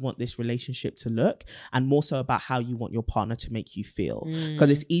how you want this relationship to look and more so about how you want your partner to make you feel. Because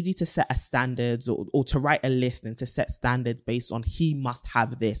it's easy to set a standards or to write a list and to set standards based on he must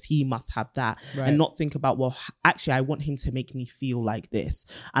have this, he must have that. And not think about, well, actually, I want him to make me feel like this.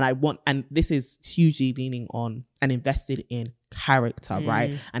 And this is hugely leaning on and invested in character,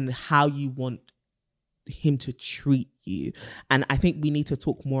 right? And how you want him to treat you. And I think we need to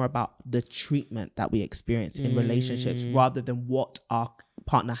talk more about the treatment that we experience in relationships rather than what our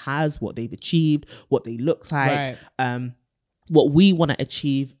partner has, what they've achieved, what they look like. What we want to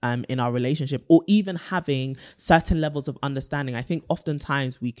achieve in our relationship, or even having certain levels of understanding. I think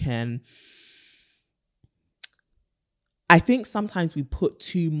oftentimes I think sometimes we put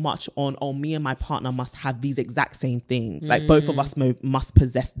too much on, oh, me and my partner must have these exact same things. Like both of us must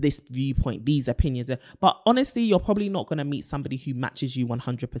possess this viewpoint, these opinions. But honestly, you're probably not going to meet somebody who matches you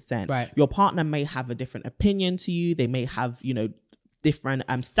 100%. Right. Your partner may have a different opinion to you. They may have, different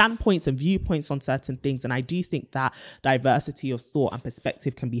standpoints and viewpoints on certain things. And I do think that diversity of thought and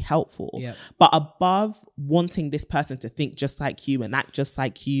perspective can be helpful. Yep. But above wanting this person to think just like you and act just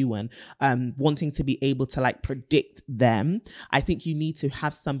like you and wanting to be able to like predict them, I think you need to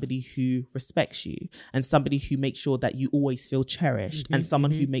have somebody who respects you and somebody who makes sure that you always feel cherished and someone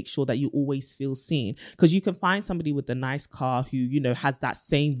who makes sure that you always feel seen. Because you can find somebody with a nice car who, has that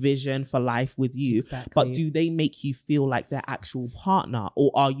same vision for life with you. Exactly. But do they make you feel like their actual partner,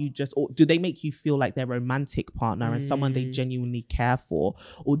 or do they make you feel like their romantic partner and someone they genuinely care for,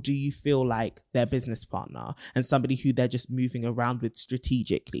 or do you feel like their business partner and somebody who they're just moving around with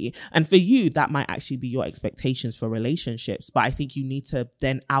strategically? And for you, that might actually be your expectations for relationships, but I think you need to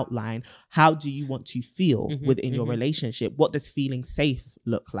then outline, how do you want to feel within your relationship? What does feeling safe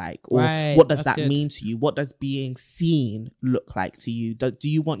look like, or what does that mean to you? What does being seen look like to you? Do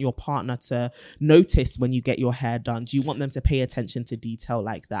you want your partner to notice when you get your hair done? Do you want them to pay attention to detail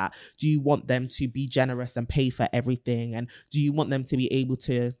like that? Do you want them to be generous and pay for everything? And do you want them to be able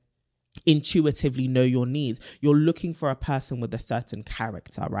to intuitively know your needs? You're looking for a person with a certain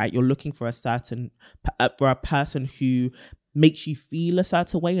character, right? You're looking for a person who makes you feel a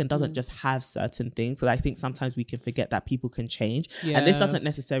certain way and doesn't just have certain things. So I think sometimes we can forget that people can change. And this doesn't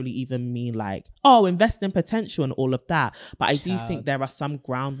necessarily even mean like, oh, invest in potential and all of that. But I do think there are some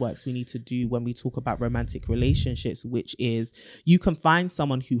groundworks we need to do when we talk about romantic relationships, which is you can find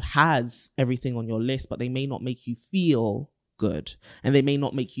someone who has everything on your list, but they may not make you feel good and they may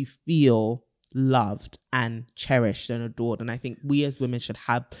not make you feel loved and cherished and adored. And I think we as women should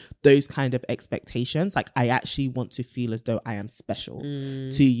have those kind of expectations. Like, I actually want to feel as though I am special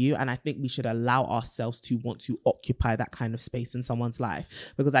to you. And I think we should allow ourselves to want to occupy that kind of space in someone's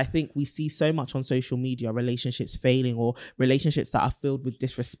life, because I think we see so much on social media, relationships failing or relationships that are filled with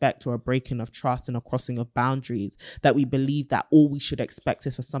disrespect or a breaking of trust and a crossing of boundaries, that we believe that all we should expect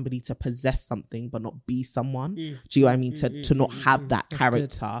is for somebody to possess something but not be someone. Do you know what I mean? To not have that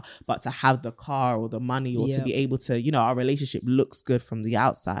character, but to have the car or the money, or to be able to, our relationship looks good from the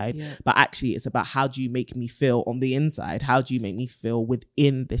outside, but actually it's about, how do you make me feel on the inside? How do you make me feel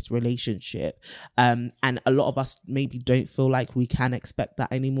within this relationship? And a lot of us maybe don't feel like we can expect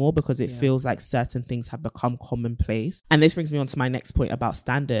that anymore, because it feels like certain things have become commonplace. And this brings me on to my next point about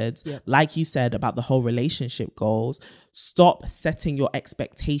standards. Like you said about the whole relationship goals, stop setting your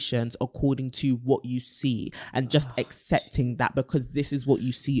expectations according to what you see and just accepting that because this is what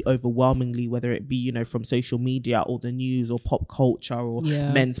you see overwhelmingly, whether it be, from social media or the news or pop culture or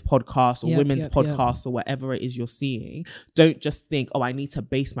men's podcasts or women's podcasts or whatever it is you're seeing. Don't just think, oh, I need to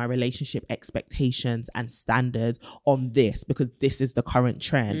base my relationship expectations and standards on this because this is the current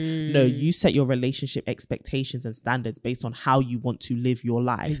trend. No, you set your relationship expectations and standards based on how you want to live your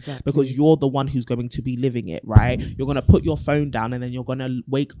life, because you're the one who's going to be living it, right? You're going to put your phone down and then you're going to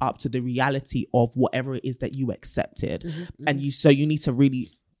wake up to the reality of whatever it is that you accepted. And you need to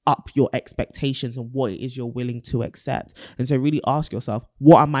really up your expectations and what it is you're willing to accept. And so really ask yourself,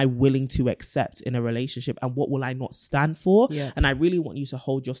 what am I willing to accept in a relationship and what will I not stand for? And I really want you to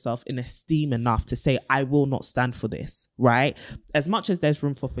hold yourself in esteem enough to say, I will not stand for this, right? As much as there's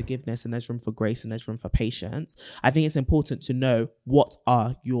room for forgiveness and there's room for grace and there's room for patience, I think it's important to know, what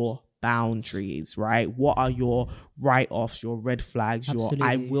are your boundaries, right? What are your write-offs, your red flags,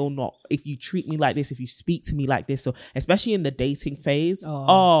 I will not, if you treat me like this, if you speak to me like this, so especially in the dating phase, maybe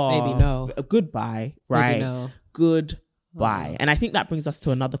no, goodbye, right? No. Goodbye. And I think that brings us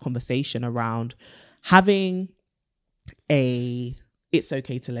to another conversation around having a it's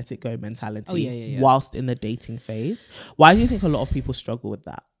okay to let it go mentality whilst in the dating phase. Why do you think a lot of people struggle with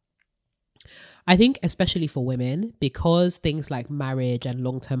that? I think especially for women, because things like marriage and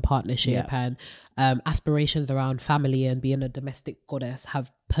long-term partnership and aspirations around family and being a domestic goddess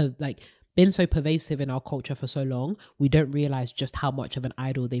have been so pervasive in our culture for so long, we don't realize just how much of an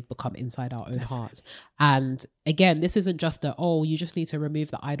idol they've become inside our own hearts. And again, this isn't just you just need to remove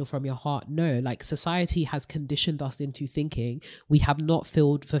the idol from your heart. No, like, society has conditioned us into thinking we have not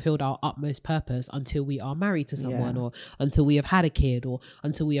fulfilled our utmost purpose until we are married to someone or until we have had a kid or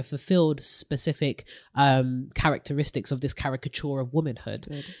until we have fulfilled specific characteristics of this caricature of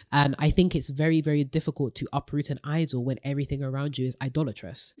womanhood. And I think it's very, very difficult to uproot an idol when everything around you is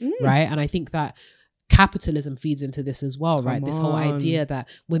idolatrous, right? And I think that capitalism feeds into this as well, right? This whole idea that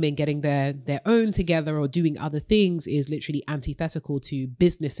women getting their own together or doing other things is literally antithetical to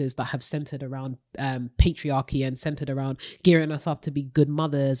businesses that have centered around patriarchy and centered around gearing us up to be good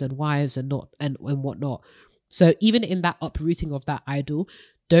mothers and wives and whatnot. So even in that uprooting of that idol,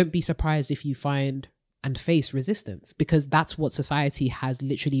 don't be surprised if you find and face resistance, because that's what society has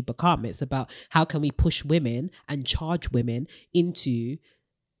literally become. It's about how can we push women and charge women into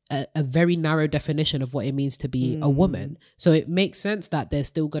a very narrow definition of what it means to be a woman. So it makes sense that they're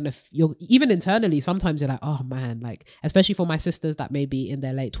still gonna you're even internally, sometimes you're like, oh man, like especially for my sisters that may be in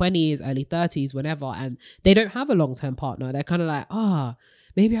their late 20s, early 30s, whenever, and they don't have a long-term partner. They're kind of like,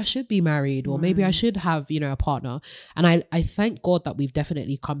 maybe I should be married, or maybe I should have, a partner. And I thank God that we've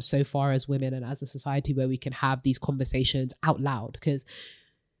definitely come so far as women and as a society where we can have these conversations out loud, because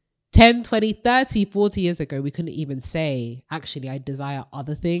 10, 20, 30, 40 years ago, we couldn't even say, actually, I desire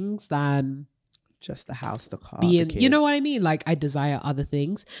other things than just the house, the car, being, the kids. you know what I mean? Like, I desire other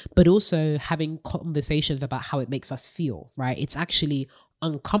things, but also having conversations about how it makes us feel, right? It's actually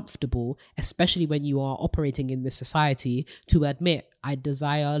uncomfortable, especially when you are operating in this society, to admit I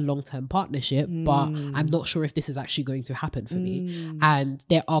desire long-term partnership, but I'm not sure if this is actually going to happen for me. And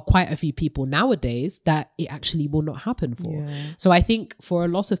there are quite a few people nowadays that it actually will not happen for. So I think for a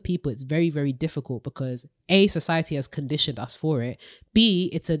lot of people, it's very, very difficult because A, society has conditioned us for it. B,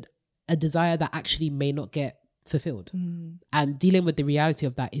 it's a desire that actually may not get fulfilled. And dealing with the reality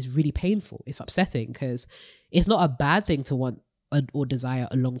of that is really painful. It's upsetting because it's not a bad thing to want or desire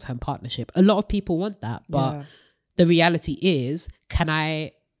a long-term partnership. A lot of people want that, but the reality is, can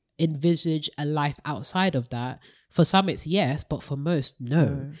I envisage a life outside of that? For some it's yes, but for most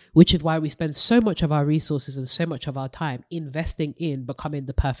no. Which is why we spend so much of our resources and so much of our time investing in becoming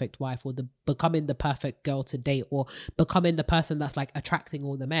the perfect wife, or becoming the perfect girl to date, or becoming the person that's like attracting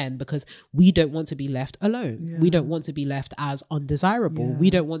all the men, because we don't want to be left alone. We don't want to be left as undesirable. We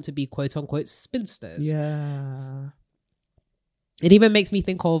don't want to be quote unquote spinsters. It even makes me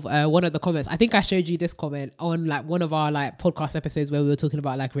think of one of the comments. I think I showed you this comment on like one of our like podcast episodes where we were talking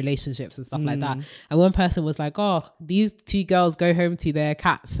about like relationships and stuff like that. And one person was like, oh, these two girls go home to their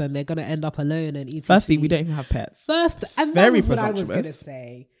cats and they're going to end up alone and etc. Firstly, we don't even have pets. And that was what I was going to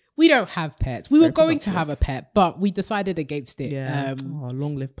say. We don't have pets. We were going to have a pet, but we decided against it.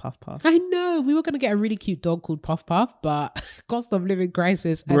 Long live Puff Puff. I know. We were going to get a really cute dog called Puff Puff, but cost of living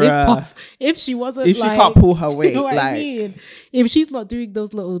crisis. And if she can't pull her weight, you know what I mean? If she's not doing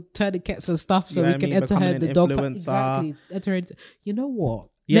those little tourniquets and stuff, so we can enter her the dog. Exactly. Enter into, you know what?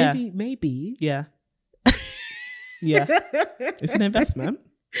 Yeah. Maybe. Yeah. It's an investment.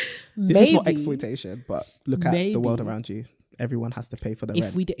 This is not exploitation, but look at the world around you. Everyone has to pay for the rent.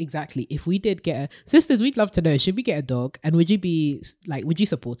 If we did get sisters, we'd love to know, should we get a dog? And would you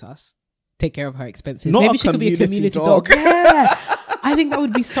support us? Take care of her expenses. Maybe she could be a community dog. Yeah. I think that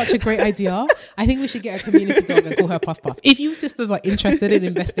would be such a great idea. I think we should get a community dog and call her Puff Puff. If you sisters are interested in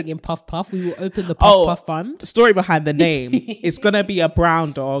investing in Puff Puff, we will open the Puff Puff fund. The story behind the name. It's going to be a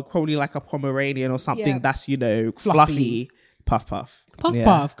brown dog, probably like a Pomeranian or something that's, fluffy. Puff Puff.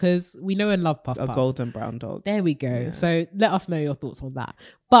 Puff, because we know and love Puff Puff. A golden brown dog. There we go. Yeah. So let us know your thoughts on that.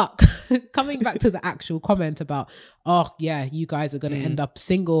 But coming back to the actual comment about, you guys are going to end up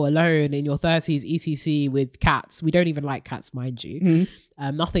single, alone in your 30s, etc. with cats. We don't even like cats, mind you.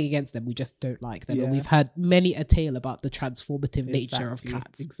 Nothing against them. We just don't like them. And we've heard many a tale about the transformative nature of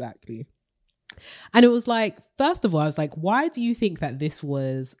cats. Exactly. And it was like, first of all, I was like, why do you think that this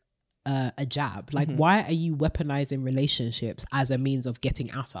was a jab? Like, why are you weaponizing relationships as a means of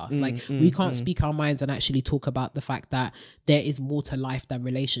getting at us? We can't speak our minds and actually talk about the fact that there is more to life than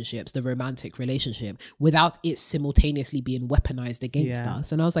relationships, the romantic relationship, without it simultaneously being weaponized against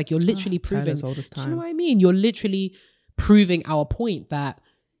us. And I was like, you're literally proving, do you know what I mean? You're literally proving our point that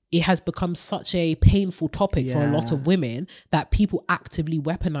it has become such a painful topic for a lot of women that people actively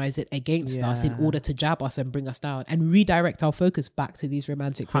weaponize it against us in order to jab us and bring us down and redirect our focus back to these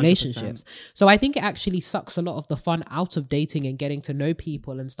romantic 100%. Relationships. So I think it actually sucks a lot of the fun out of dating and getting to know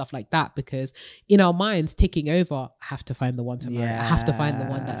people and stuff like that, because in our minds, ticking over, I have to find the one to marry. I have to find the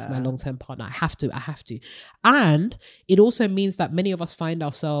one that's my long-term partner. I have to. And it also means that many of us find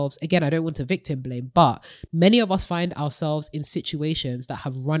ourselves, again, I don't want to victim blame, but many of us find ourselves in situations that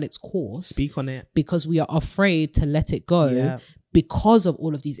have run its course. Speak on it. Because we are afraid to let it go because of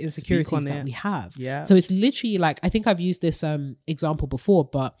all of these insecurities that we have. Yeah. So it's literally like, I think I've used this example before,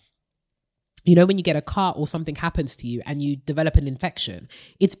 but you know, when you get a cut or something happens to you and you develop an infection,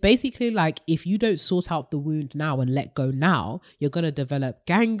 it's basically like if you don't sort out the wound now and let go now, you're going to develop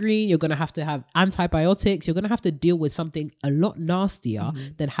gangrene. You're going to have antibiotics. You're going to have to deal with something a lot nastier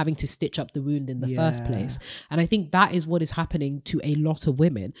than having to stitch up the wound in the first place. And I think that is what is happening to a lot of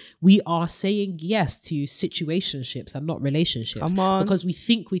women. We are saying yes to situationships and not relationships because we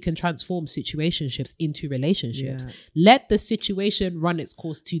think we can transform situationships into relationships. Let the situation run its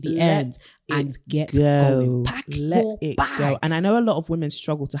course to the end. And get going. Let it go. And I know a lot of women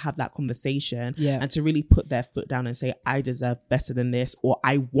struggle to have that conversation and to really put their foot down and say, I deserve better than this, or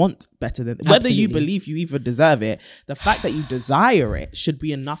I want better than this. Whether you believe you even deserve it, the fact that you desire it should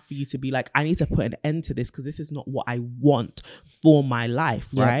be enough for you to be like, I need to put an end to this because this is not what I want for my life,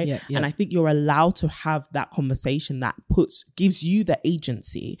 right? And I think you're allowed to have that conversation that gives you the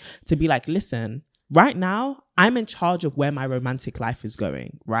agency to be like, listen, right now, I'm in charge of where my romantic life is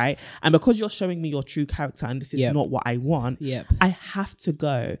going, right? And because you're showing me your true character and this is not what I want, I have to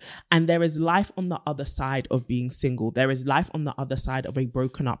go. And there is life on the other side of being single. There is life on the other side of a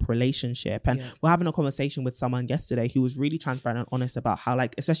broken up relationship. And we're having a conversation with someone yesterday who was really transparent and honest about how,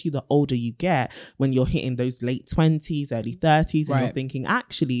 like, especially the older you get, when you're hitting those late 20s, early 30s, and you're thinking,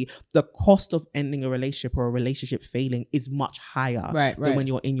 actually, the cost of ending a relationship or a relationship failing is much higher than when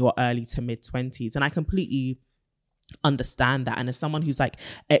you're in your early to mid 20s. And I completely understand that. And as someone who's like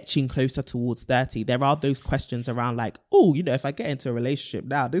etching closer towards 30, there are those questions around like, oh, you know, if I get into a relationship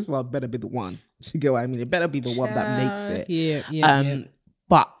now, this one better be the one. You get what I mean? It better be the one that makes it.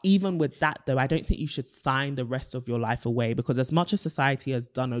 But even with that, though, I don't think you should sign the rest of your life away, because as much as society has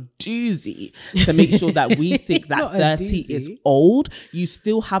done a doozy to make sure that we think that 30 is old, you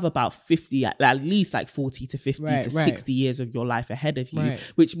still have about 50, at least like 40 to 50 to 60 years of your life ahead of you,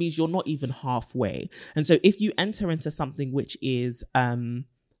 which means you're not even halfway. And so if you enter into something which is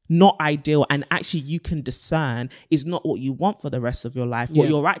not ideal, and actually you can discern is not what you want for the rest of your life, what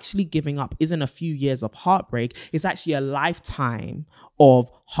you're actually giving up isn't a few years of heartbreak, it's actually a lifetime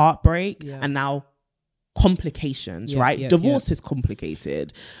of heartbreak and now complications, right? Divorce is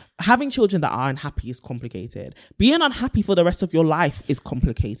complicated. Having children that are unhappy is complicated. Being unhappy for the rest of your life is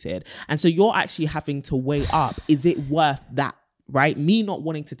complicated. And so you're actually having to weigh up, is it worth that, right? Me not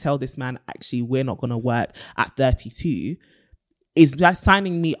wanting to tell this man, actually, we're not going to work at 32, is that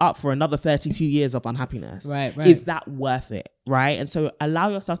signing me up for another 32 years of unhappiness? Right. Is that worth it? Right. And so allow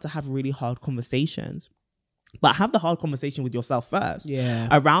yourself to have really hard conversations, but have the hard conversation with yourself first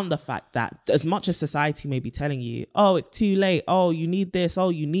around the fact that as much as society may be telling you, oh, it's too late. Oh, you need this. Oh,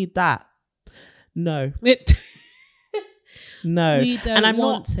 you need that. No. No. We don't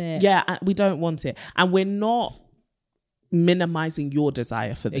want it. Yeah, we don't want it. And we're not minimizing your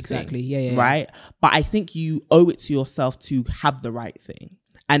desire for the thing, right? But I think you owe it to yourself to have the right thing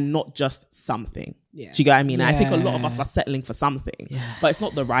and not just something. Do you get what I mean? I think a lot of us are settling for something, but it's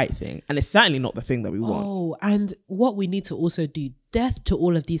not the right thing, and it's certainly not the thing that we want. Oh, and what we need to also do, death to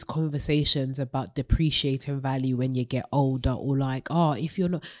all of these conversations about depreciating value when you get older, or like, oh, if you're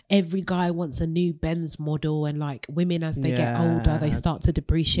not, every guy wants a new Benz model, and like women as they get older, they start to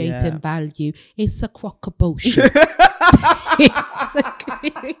depreciate in value. It's a crock of bullshit.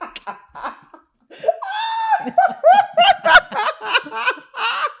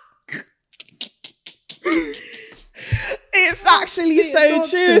 It's actually so nonsense.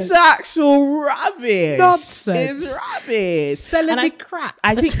 True. It's actual rubbish. Nonsense. It's rubbish. Selling me crap.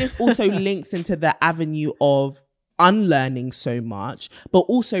 I think this also links into the avenue of unlearning so much, but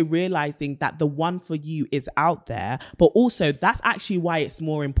also realizing that the one for you is out there. But also that's actually why it's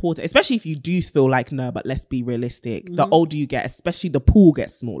more important, especially if you do feel like, no, but let's be realistic. The older you get, especially the pool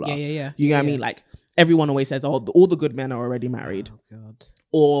gets smaller. You know what I mean? Like, everyone always says, oh, all the good men are already married. Oh, God.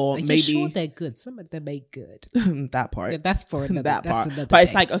 Or are maybe... you sure they're good? Some of them ain't good. That part. Yeah, that's for another, that part. Another but day.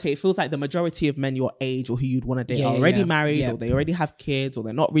 It's like, okay, it feels like the majority of men your age or who you'd want to date are already married, or they already have kids, or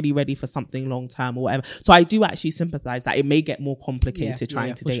they're not really ready for something long term or whatever. So I do actually sympathize that it may get more complicated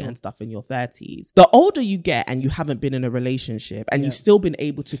trying to date and stuff in your 30s. The older you get and you haven't been in a relationship and you've still been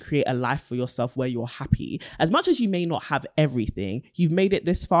able to create a life for yourself where you're happy, as much as you may not have everything, you've made it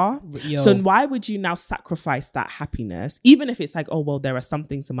this far. So why would you now sacrifice that happiness, even if it's like, oh, well, there are some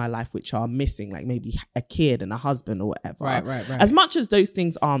things in my life which are missing, like maybe a kid and a husband or whatever. Right. As much as those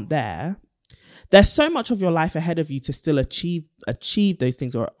things aren't there, there's so much of your life ahead of you to still achieve those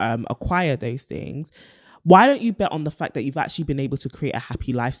things or acquire those things. Why don't you bet on the fact that you've actually been able to create a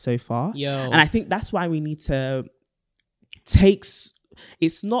happy life so far? And I think that's why we need to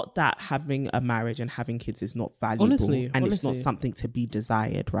it's not that having a marriage and having kids is not valuable, and it's not something to be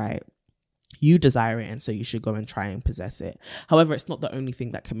desired, right? You desire it, and so you should go and try and possess it. However, it's not the only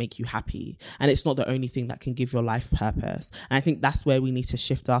thing that can make you happy, and it's not the only thing that can give your life purpose. And I think that's where we need to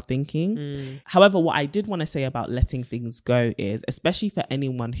shift our thinking. However, what I did want to say about letting things go is, especially for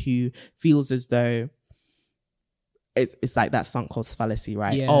anyone who feels as though it's like that sunk cost fallacy,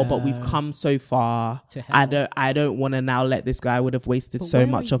 right? Yeah. Oh, but we've come so far. To hell. I don't want to now let this go. I would have wasted so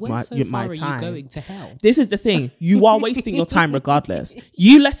much of my time. Are you going to hell? This is the thing. You are wasting your time regardless.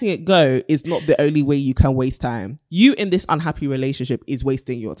 You letting it go is not the only way you can waste time. You in this unhappy relationship is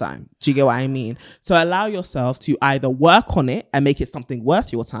wasting your time. Do you get what I mean? So allow yourself to either work on it and make it something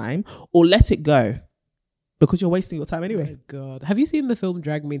worth your time, or let it go, because you're wasting your time anyway. Oh God. Have you seen the film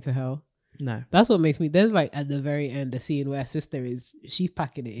Drag Me to Hell? No. That's what makes me, there's like at the very end, the scene where sister she's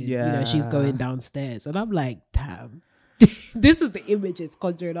packing it in. Yeah. You know, she's going downstairs. And I'm like, damn, this is the image it's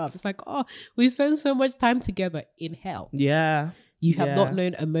conjuring up. It's like, oh, we spend so much time together in hell. Yeah. You have not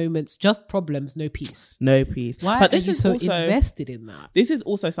known a moment's just problems, no peace. No peace. Why but this are you so invested in that? This is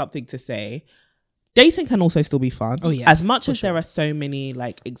also something to say. Dating can also still be fun. Oh yeah. As much as there are so many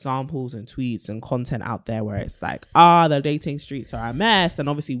like examples and tweets and content out there where it's like, the dating streets are a mess. And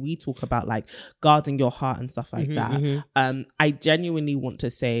obviously we talk about like guarding your heart and stuff like that. I genuinely want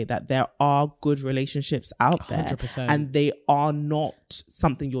to say that there are good relationships out there 100%. And they are not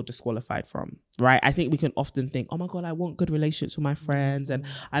something you're disqualified from. Right. I think we can often think, oh my God, I want good relationships with my friends. And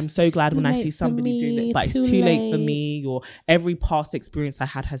I'm so glad when I see somebody doing it, but it's too late for me, or every past experience I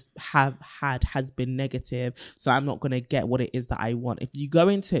has been negative. So I'm not going to get what it is that I want. If you go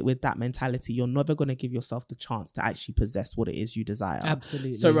into it with that mentality, you're never going to give yourself the chance to actually possess what it is you desire.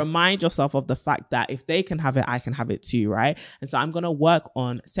 Absolutely. So remind yourself of the fact that if they can have it, I can have it too. Right. And so I'm going to work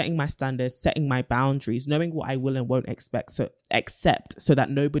on setting my standards, setting my boundaries, knowing what I will and won't accept so that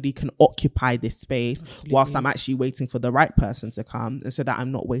nobody can occupy this space. Absolutely. Whilst I'm actually waiting for the right person to come, and so that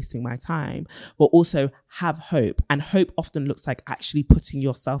I'm not wasting my time. But also have hope, and hope often looks like actually putting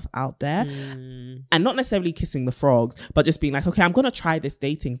yourself out there and not necessarily kissing the frogs, but just being like, okay, I'm gonna try this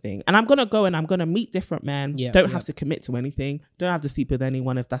dating thing, and I'm gonna go and I'm gonna meet different men. Don't have to commit to anything, don't have to sleep with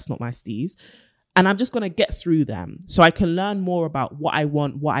anyone if that's not my steez. And I'm just going to get through them so I can learn more about what I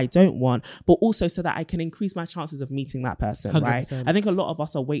want, what I don't want, but also so that I can increase my chances of meeting that person, 100%. Right? I think a lot of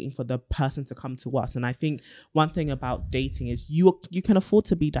us are waiting for the person to come to us. And I think one thing about dating is you can afford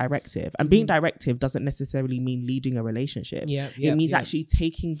to be directive. And being directive doesn't necessarily mean leading a relationship. It means actually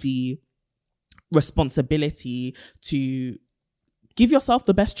taking the responsibility to give yourself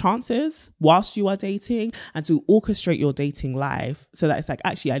the best chances whilst you are dating, and to orchestrate your dating life so that it's like,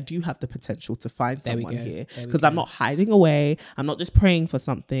 actually, I do have the potential to find someone here, because I'm not hiding away. I'm not just praying for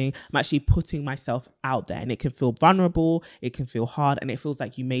something. I'm actually putting myself out there, and it can feel vulnerable. It can feel hard, and it feels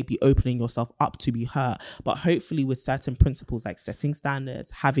like you may be opening yourself up to be hurt. But hopefully with certain principles like setting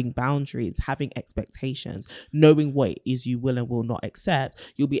standards, having boundaries, having expectations, knowing what it is you will and will not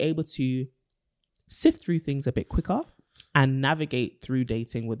accept, you'll be able to sift through things a bit quicker and navigate through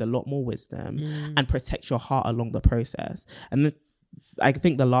dating with a lot more wisdom and protect your heart along the process. And I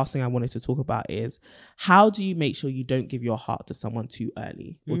think the last thing I wanted to talk about is, how do you make sure you don't give your heart to someone too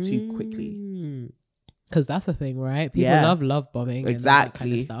early or too quickly? Because that's a thing, right? People love bombing.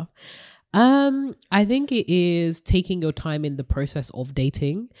 Exactly. And that kind of stuff. I think it is taking your time in the process of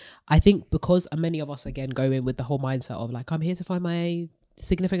dating. I think because many of us, again, go in with the whole mindset of like, I'm here to find my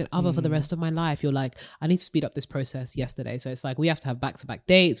significant other for the rest of my life. You're like, I need to speed up this process yesterday. So it's like, we have to have back-to-back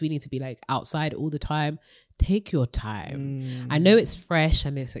dates. We need to be like outside all the time. Take your time. I know it's fresh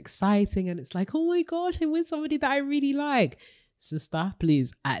and it's exciting and it's like, oh my gosh, I'm with somebody that I really like. Sister,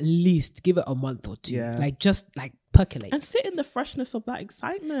 please at least give it a month or two. Like, just like percolate and sit in the freshness of that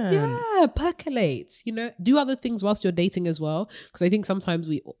excitement. Percolate, do other things whilst you're dating as well, because I think sometimes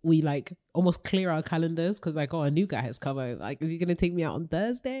we like almost clear our calendars because like, oh, a new guy has come over, like, is he gonna take me out on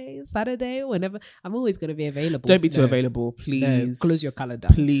Thursday, Saturday, whenever? I'm always gonna be available. Don't be too available, please. Close your calendar,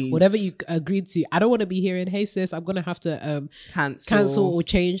 please. Whatever you agreed to. I don't want to be hearing, hey sis, I'm gonna have to cancel or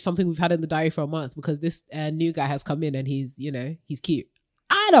change something we've had in the diary for a month because this new guy has come in and he's cute.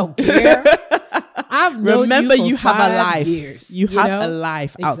 I don't care. Remember, you have a life. You have a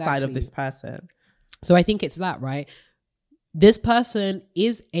life outside of this person. So I think it's that, right? This person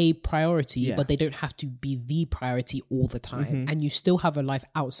is a priority, but they don't have to be the priority all the time. And you still have a life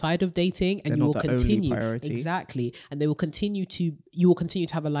outside of dating, and you will continue. Exactly. And they will continue to you will continue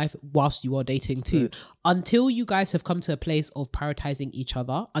to have a life whilst you are dating too. Good. Until you guys have come to a place of prioritizing each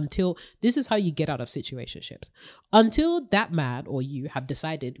other, until this is how you get out of situationships. Until that man or you have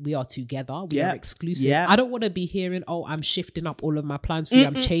decided we are together, we are exclusive. Yeah. I don't want to be hearing, oh, I'm shifting up all of my plans for you.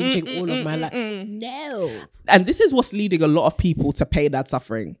 I'm changing all of my life. No. And this is what's leading a lot of people to pain and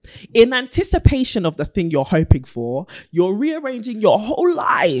suffering. In anticipation of the thing you're hoping for, you're rearranging your whole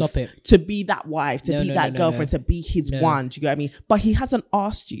life to be that wife, to be that girlfriend, to be his one. Do you get what I mean? But he hasn't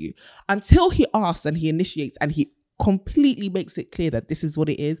asked you. Until he asks and he initiates and he completely makes it clear that this is what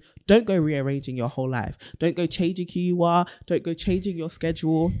it is, don't go rearranging your whole life. Don't go changing who you are. Don't go changing your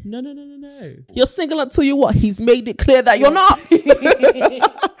schedule. No. You're single until you what? He's made it clear that you're not.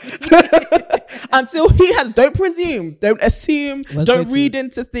 Until he has, don't presume, don't assume, don't read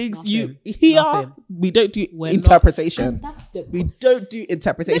into things. We don't do interpretation. We don't do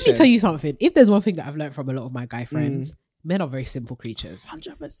interpretation. Let me tell you something. If there's one thing that I've learned from a lot of my guy friends, men are very simple creatures.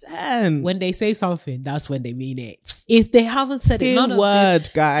 100%. When they say something, that's when they mean it. If they haven't said it, none of this,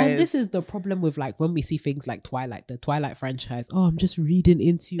 guys. And this is the problem with like when we see things like Twilight, the Twilight franchise. Oh, I'm just reading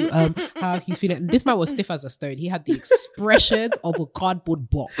into how he's feeling. And this man was stiff as a stone. He had the expressions of a cardboard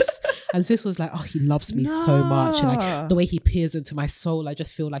box. And sis was like, oh, he loves me so much. And like the way he peers into my soul, I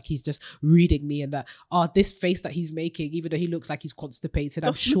just feel like he's just reading me. And that, this face that he's making, even though he looks like he's constipated,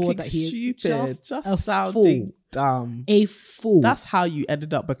 I'm sure that he is just a sounding fool. Dumb. A fool. That's how you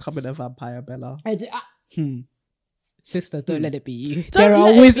ended up becoming a vampire, Bella. Sisters, don't let it be you. There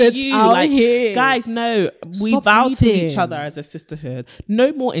are wizards out here. Guys, no. We vow to each other as a sisterhood.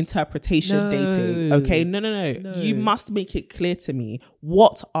 No more interpretation dating. Okay? No. You must make it clear to me.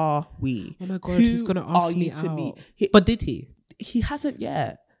 What are we? Oh my God, he's going to ask me out. But did he? He hasn't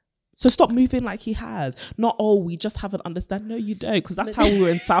yet. So stop moving like he has. Not, we just haven't understand. No, you don't. Because that's how we were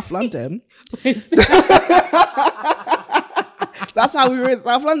in South London. That's how we were in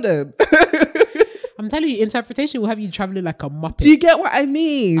South London. I'm telling you, interpretation will have you traveling like a muppet. Do you get what I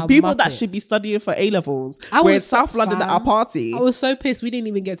mean? People that should be studying for A-levels. We're in South London at our party. I was so pissed. We didn't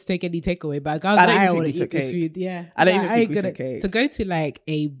even get to take any takeaway back. I was like, I want to eat this food. Yeah. I don't even think we took cake. To go to like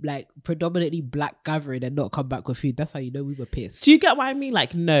a predominantly black gathering and not come back with food, that's how you know we were pissed. Do you get what I mean?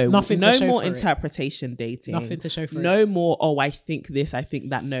 Like, no more interpretation dating. Nothing to show for it. No more, I think this, I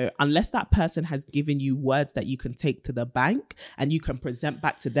think that. No. Unless that person has given you words that you can take to the bank and you can present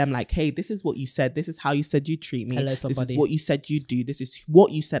back to them like, hey, this is what you said. This is how you said you treat me. Hello, somebody. This is what you said you do. This is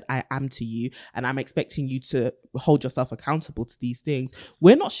what you said I am to you. And I'm expecting you to hold yourself accountable to these things.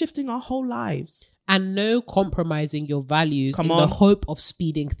 We're not shifting our whole lives. And no compromising your values the hope of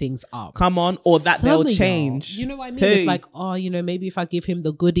speeding things up. Come on. Or that they'll change. You know what I mean? Hey. It's like, maybe if I give him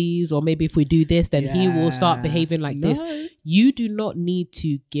the goodies, or maybe if we do this, then he will start behaving like this. You do not need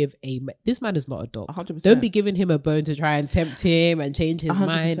to give this man is not a dog. 100%. Don't be giving him a bone to try and tempt him and change his 100%.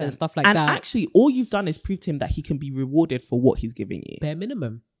 Mind and stuff like that. And actually, all you've done is prove to him that he can be rewarded for what he's giving you. Bare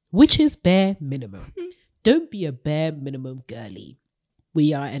minimum. Which is bare minimum. Don't be a bare minimum girly.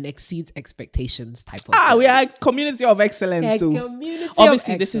 We are an exceeds expectations type of girl. We are a community of excellence. So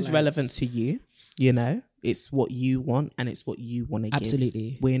obviously this is relevant to you. You know, it's what you want and it's what you want to give.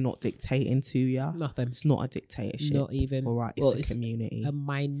 Absolutely. We're not dictating to you. Nothing. It's not a dictatorship. Not even. All right. It's a community. A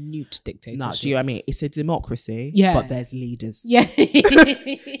minute dictatorship. No, do you know what I mean? It's a democracy. Yeah. But there's leaders. Yeah. Do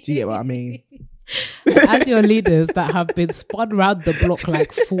you get what I mean? As your leaders that have been spun round the block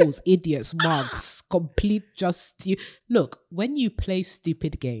like fools, idiots, mugs, complete just look, when you play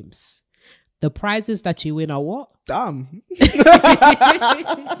stupid games, the prizes that you win are what? Dumb.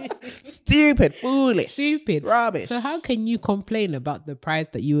 Stupid, foolish, stupid, rubbish. So how can you complain about the prize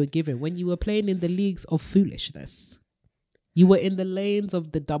that you were given when you were playing in the leagues of foolishness? You were in the lanes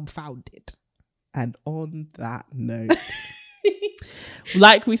of the dumbfounded. And on that note,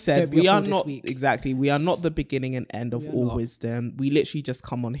 like we said, we are not the beginning and end of all wisdom. We literally just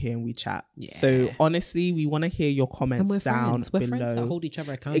come on here and we chat. Yeah. So honestly, we want to hear your comments down below. We're friends that hold each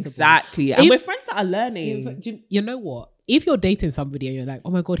other accountable. Exactly. And we're friends that are learning. You know what? If you're dating somebody and you're like,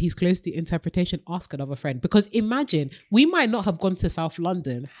 oh my God, he's close to interpretation, ask another friend. Because imagine, we might not have gone to South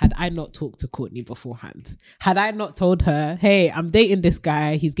London had I not talked to Courtney beforehand. Had I not told her, hey, I'm dating this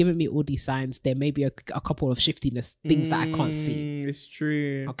guy, he's giving me all these signs, there may be a couple of shiftiness, things that I can't see. It's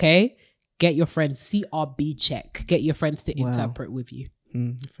true. Okay? Get your friends, CRB check. Get your friends to interpret with you.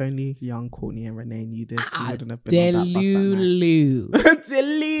 If only young Courtney and Renee knew this, we wouldn't have been on that bus that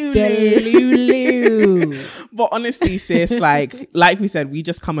night. Delulu. But honestly, sis, like we said, we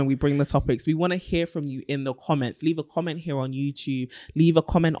just come and we bring the topics. We want to hear from you in the comments. Leave a comment here on YouTube. Leave a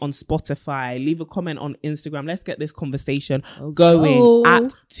comment on Spotify. Leave a comment on Instagram. Let's get this conversation going.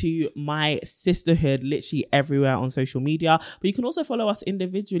 At To My Sisterhood, literally everywhere on social media. But you can also follow us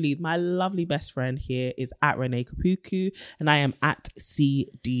individually. My lovely best friend here is at Renee Kapuku, and I am at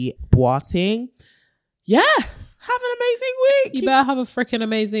CD Boating. Yeah, have an amazing week. You better have a freaking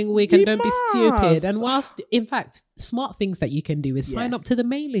amazing week, and don't be stupid. And whilst, in fact, smart things that you can do is sign up to the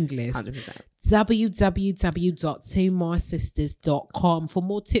mailing list. 100%. www.tomysisters.com for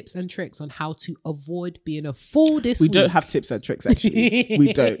more tips and tricks on how to avoid being a fool this week. We don't have tips and tricks, actually.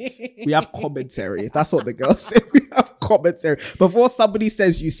 We don't. We have commentary. That's what the girls say. We have commentary. Before somebody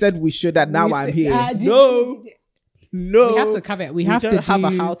says, you said we should, and now I'm here. No, we have to cover it. We don't have a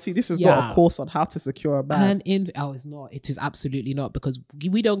how-to. This is not a course on how to secure a bag. It's not. It is absolutely not, because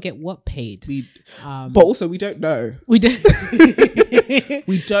we don't get what paid. But also we don't know. We don't.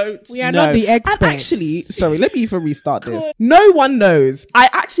 We don't. We are not the experts. And actually, sorry, let me even restart this. No one knows. I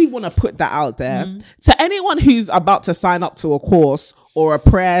actually want to put that out there to anyone who's about to sign up to a course or a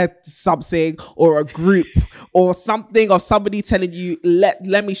prayer something or a group or something, or somebody telling you,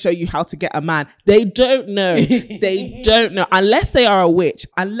 let me show you how to get a man. They don't know. They don't know. Unless they are a witch,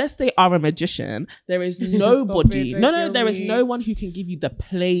 unless they are a magician, there is nobody. There is no one who can give you the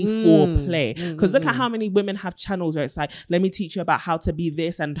play for play. Because look at how many women have channels where it's like, let me teach you about how to be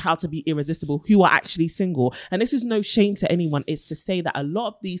this and how to be irresistible, who are actually single. And this is no shame to anyone. It's to say that a lot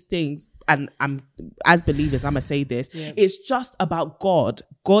of these things, and I'm, as believers, I'm going to say this, it's just about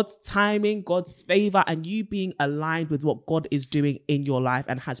God's timing, God's favor, and you being aligned with what God is doing in your life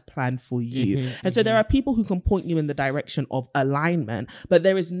and has planned for you. And so there are people who can point you in the direction of alignment, but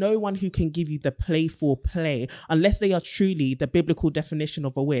there is no one who can give you the play for play unless they are truly the biblical definition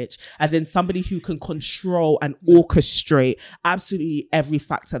of a witch, as in somebody who can control and orchestrate absolutely every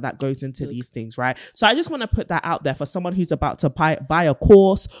factor that goes into these things, right? So I just want to put that out there for someone who's about to buy a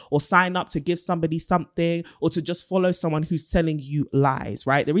course or sign up to give somebody something or to just follow someone who's telling you lies,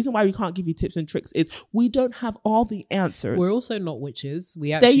 right? The reason why we can't give you tips and tricks is we don't have all the answers. We're also not witches.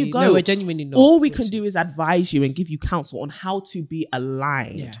 We actually, there you go. No, we're genuinely not. All we can do is advise you and give you counsel on how to be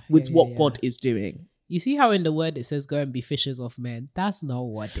aligned with what God is doing. You see how in the word it says go and be fishers of men? That's not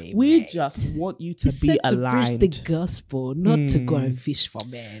what they meant. Just want you to be aligned. To preach the gospel, not to go and fish for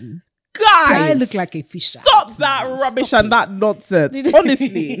men. Guys, I look like a fish. Stop that rubbish and that nonsense.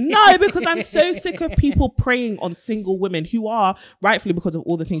 Honestly, no, because I'm so sick of people preying on single women who are, rightfully because of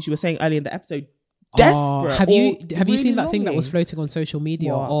all the things you were saying earlier in the episode, desperate. Have you seen that thing that was floating on social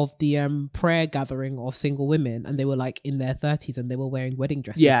media of the prayer gathering of single women, and they were like in their 30s and they were wearing wedding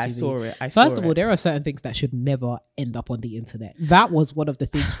dresses? Yeah, I saw it. First of all, there are certain things that should never end up on the internet. That was one of the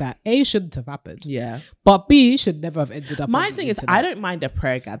things that A, shouldn't have happened. Yeah. But B, should never have ended up My on thing the is, internet. I don't mind a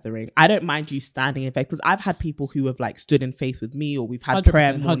prayer gathering. I don't mind you standing in faith, because I've had people who have like stood in faith with me, or we've had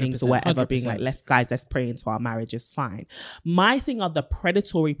prayer mornings or whatever, 100%. Being like, let's pray into our marriage, is fine. My thing are the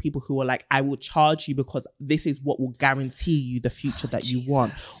predatory people who are like, I will charge you because this is what will guarantee you the future that you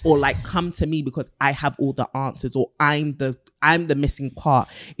want, or like, come to me because I have all the answers, or I'm the missing part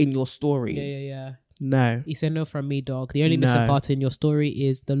in your story. Yeah. No. He said no from me, dog. The only missing part in your story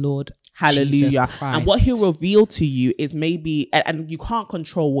is the Lord. Hallelujah. And what he'll reveal to you is maybe, and you can't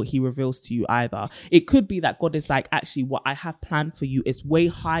control what he reveals to you either. It could be that God is like, actually, what I have planned for you is way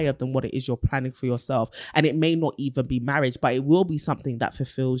higher than what it is you're planning for yourself. And it may not even be marriage, but it will be something that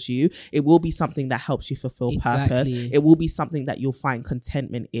fulfills you. It will be something that helps you fulfill purpose. It will be something that you'll find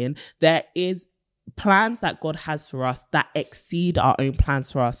contentment in. There is plans that God has for us that exceed our own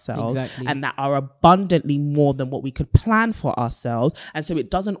plans for ourselves, and that are abundantly more than what we could plan for ourselves. And so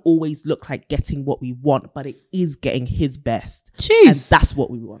it doesn't always look like getting what we want, but it is getting his best. Jeez. And that's what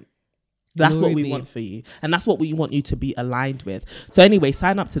we want. That's what we want for you. And that's what we want you to be aligned with. So anyway,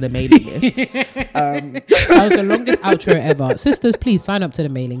 sign up to the mailing list. That was the longest outro ever. Sisters, please sign up to the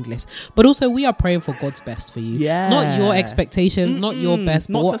mailing list. But also, we are praying for God's best for you. Yeah. Not your expectations, not your best,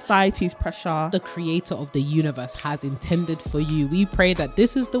 not but society's pressure. The creator of the universe has intended for you. We pray that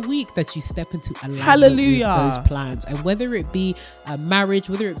this is the week that you step into alignment with those plans. And whether it be a marriage,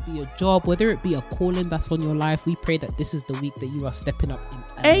 whether it be a job, whether it be a calling that's on your life, we pray that this is the week that you are stepping up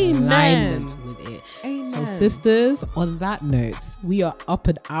in alignment with it. Amen. So sisters, on that note, we are up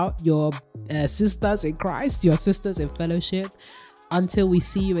and out, your sisters in Christ, your sisters in fellowship. Until we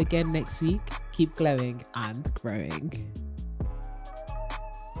see you again next week, keep glowing and growing.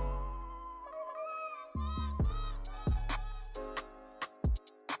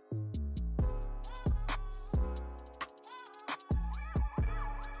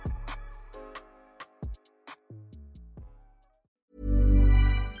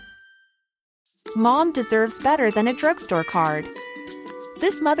 Mom deserves better than a drugstore card.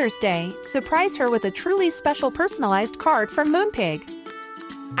 This Mother's Day, surprise her with a truly special personalized card from Moonpig.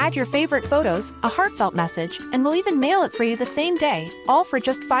 Add your favorite photos, a heartfelt message, and we'll even mail it for you the same day, all for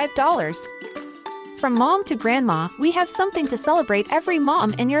just $5. From mom to grandma, we have something to celebrate every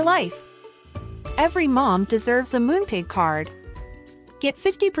mom in your life. Every mom deserves a Moonpig card. Get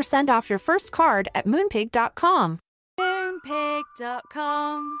 50% off your first card at moonpig.com.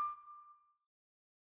 Moonpig.com